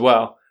season as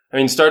well. I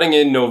mean, starting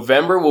in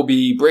November, we'll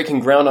be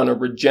breaking ground on a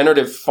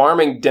regenerative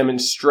farming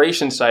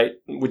demonstration site,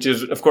 which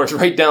is, of course,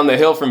 right down the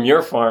hill from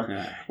your farm.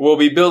 We'll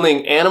be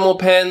building animal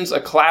pens, a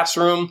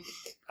classroom,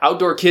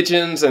 outdoor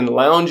kitchens, and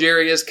lounge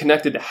areas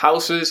connected to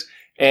houses,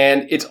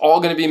 and it's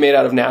all going to be made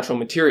out of natural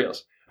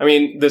materials. I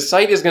mean, the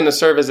site is going to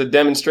serve as a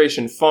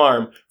demonstration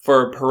farm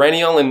for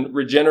perennial and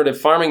regenerative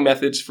farming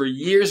methods for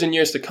years and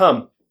years to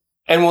come.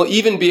 And we'll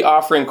even be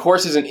offering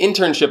courses and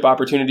internship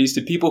opportunities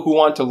to people who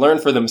want to learn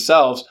for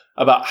themselves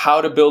about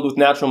how to build with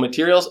natural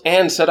materials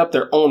and set up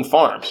their own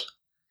farms.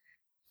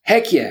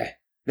 Heck yeah.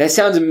 That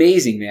sounds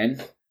amazing,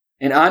 man.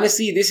 And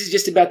honestly, this is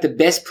just about the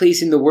best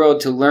place in the world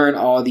to learn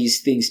all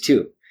these things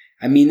too.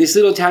 I mean, this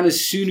little town of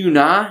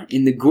Sununa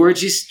in the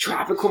gorgeous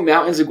tropical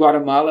mountains of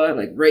Guatemala,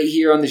 like right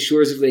here on the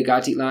shores of Lake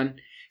Atitlan,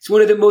 it's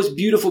one of the most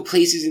beautiful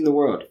places in the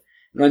world.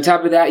 And on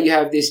top of that, you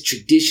have this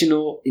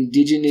traditional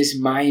indigenous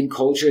Mayan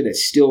culture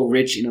that's still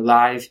rich and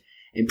alive.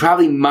 And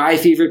probably my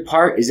favorite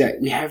part is that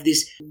we have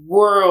this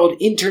world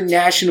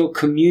international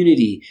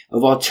community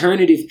of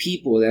alternative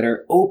people that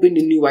are open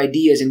to new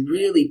ideas and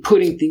really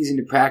putting things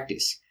into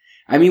practice.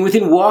 I mean,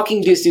 within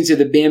walking distance of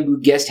the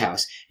Bamboo Guest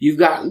House, you've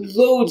got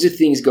loads of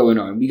things going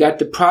on. We got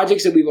the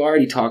projects that we've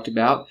already talked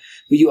about,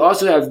 but you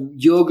also have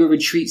yoga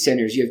retreat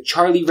centers. You have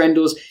Charlie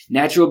Rendell's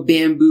Natural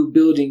Bamboo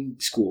Building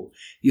School.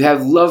 You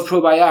have Love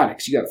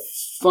Probiotics. You got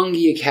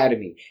Fungi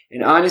Academy.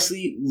 And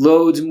honestly,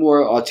 loads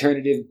more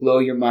alternative, blow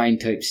your mind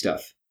type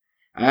stuff.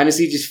 I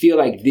honestly just feel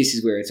like this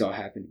is where it's all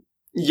happening.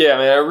 Yeah,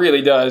 man, it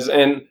really does.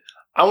 And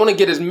I want to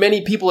get as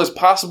many people as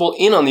possible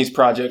in on these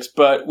projects,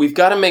 but we've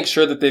got to make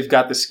sure that they've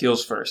got the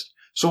skills first.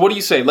 So what do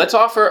you say? Let's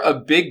offer a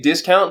big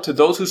discount to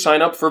those who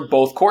sign up for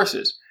both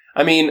courses.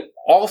 I mean,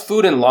 all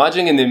food and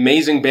lodging in the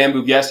amazing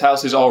Bamboo Guest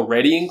House is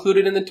already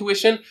included in the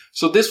tuition,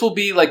 so this will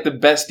be like the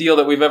best deal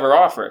that we've ever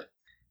offered.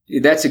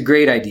 Dude, that's a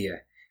great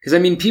idea. Because, I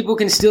mean, people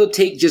can still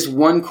take just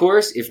one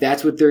course if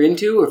that's what they're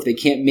into, or if they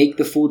can't make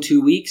the full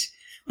 2 weeks.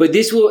 But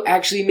this will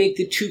actually make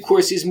the 2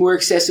 courses more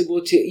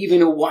accessible to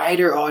even a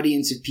wider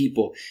audience of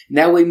people. And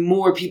that way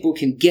more people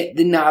can get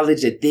the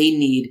knowledge that they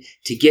need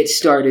to get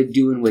started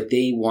doing what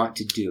they want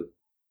to do.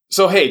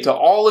 So hey, to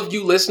all of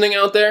you listening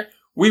out there,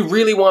 we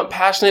really want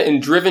passionate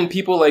and driven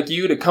people like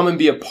you to come and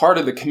be a part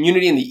of the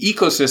community and the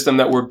ecosystem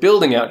that we're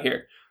building out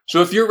here.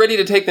 So if you're ready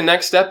to take the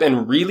next step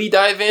and really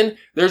dive in,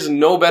 there's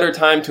no better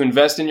time to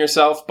invest in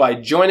yourself by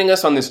joining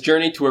us on this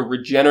journey to a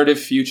regenerative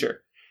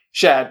future.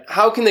 Shad,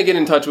 how can they get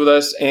in touch with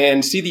us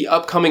and see the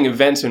upcoming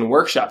events and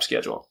workshop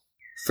schedule?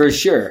 For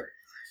sure.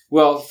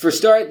 Well, for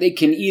start, they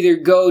can either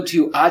go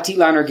to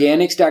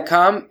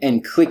atitlanorganics.com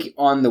and click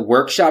on the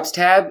workshops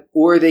tab,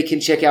 or they can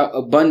check out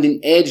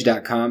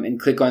abundantedge.com and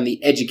click on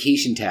the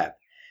education tab.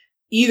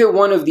 Either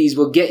one of these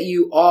will get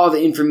you all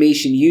the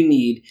information you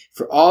need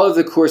for all of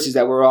the courses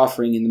that we're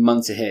offering in the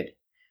months ahead.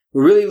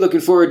 We're really looking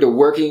forward to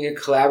working and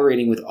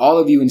collaborating with all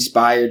of you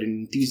inspired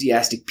and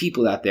enthusiastic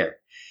people out there.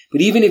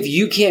 But even if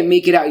you can't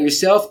make it out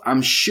yourself,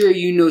 I'm sure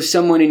you know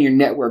someone in your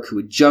network who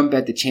would jump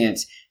at the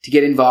chance to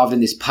get involved in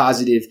this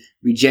positive,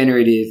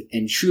 regenerative,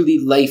 and truly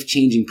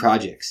life-changing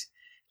projects.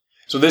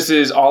 So this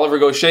is Oliver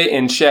Goshey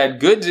and Shad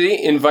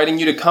Goodsey inviting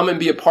you to come and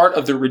be a part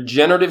of the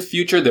regenerative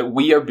future that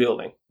we are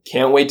building.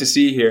 Can't wait to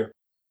see you here.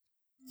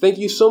 Thank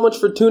you so much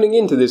for tuning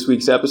in to this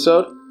week's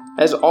episode.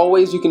 As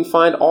always, you can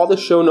find all the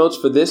show notes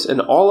for this and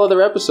all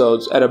other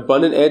episodes at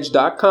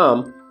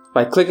abundantedge.com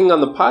by clicking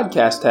on the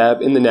podcast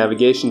tab in the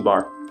navigation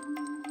bar.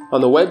 On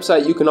the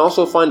website, you can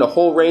also find a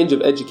whole range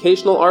of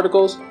educational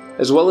articles,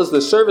 as well as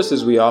the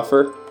services we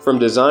offer, from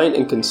design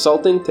and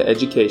consulting to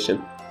education.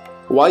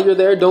 While you're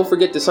there, don't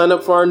forget to sign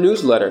up for our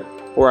newsletter,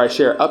 where I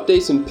share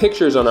updates and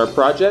pictures on our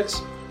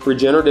projects,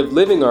 regenerative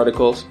living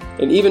articles,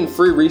 and even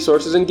free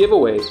resources and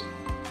giveaways.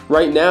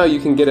 Right now, you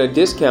can get a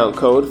discount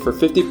code for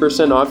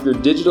 50% off your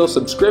digital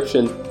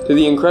subscription to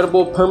the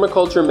incredible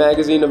Permaculture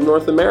Magazine of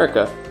North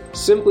America,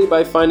 simply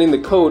by finding the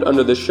code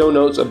under the show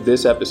notes of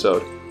this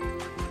episode.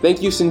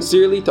 Thank you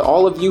sincerely to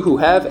all of you who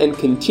have and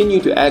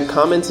continue to add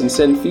comments and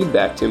send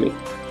feedback to me.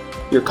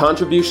 Your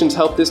contributions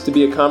help this to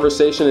be a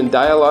conversation and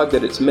dialogue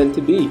that it's meant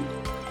to be.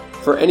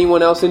 For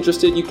anyone else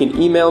interested, you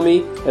can email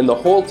me and the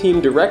whole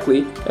team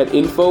directly at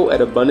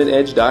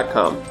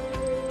info@abundantedge.com.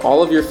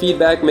 All of your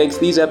feedback makes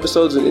these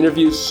episodes and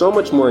interviews so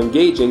much more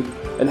engaging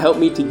and help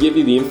me to give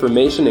you the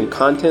information and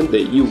content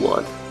that you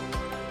want.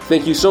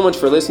 Thank you so much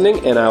for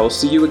listening, and I will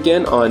see you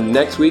again on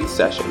next week's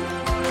session.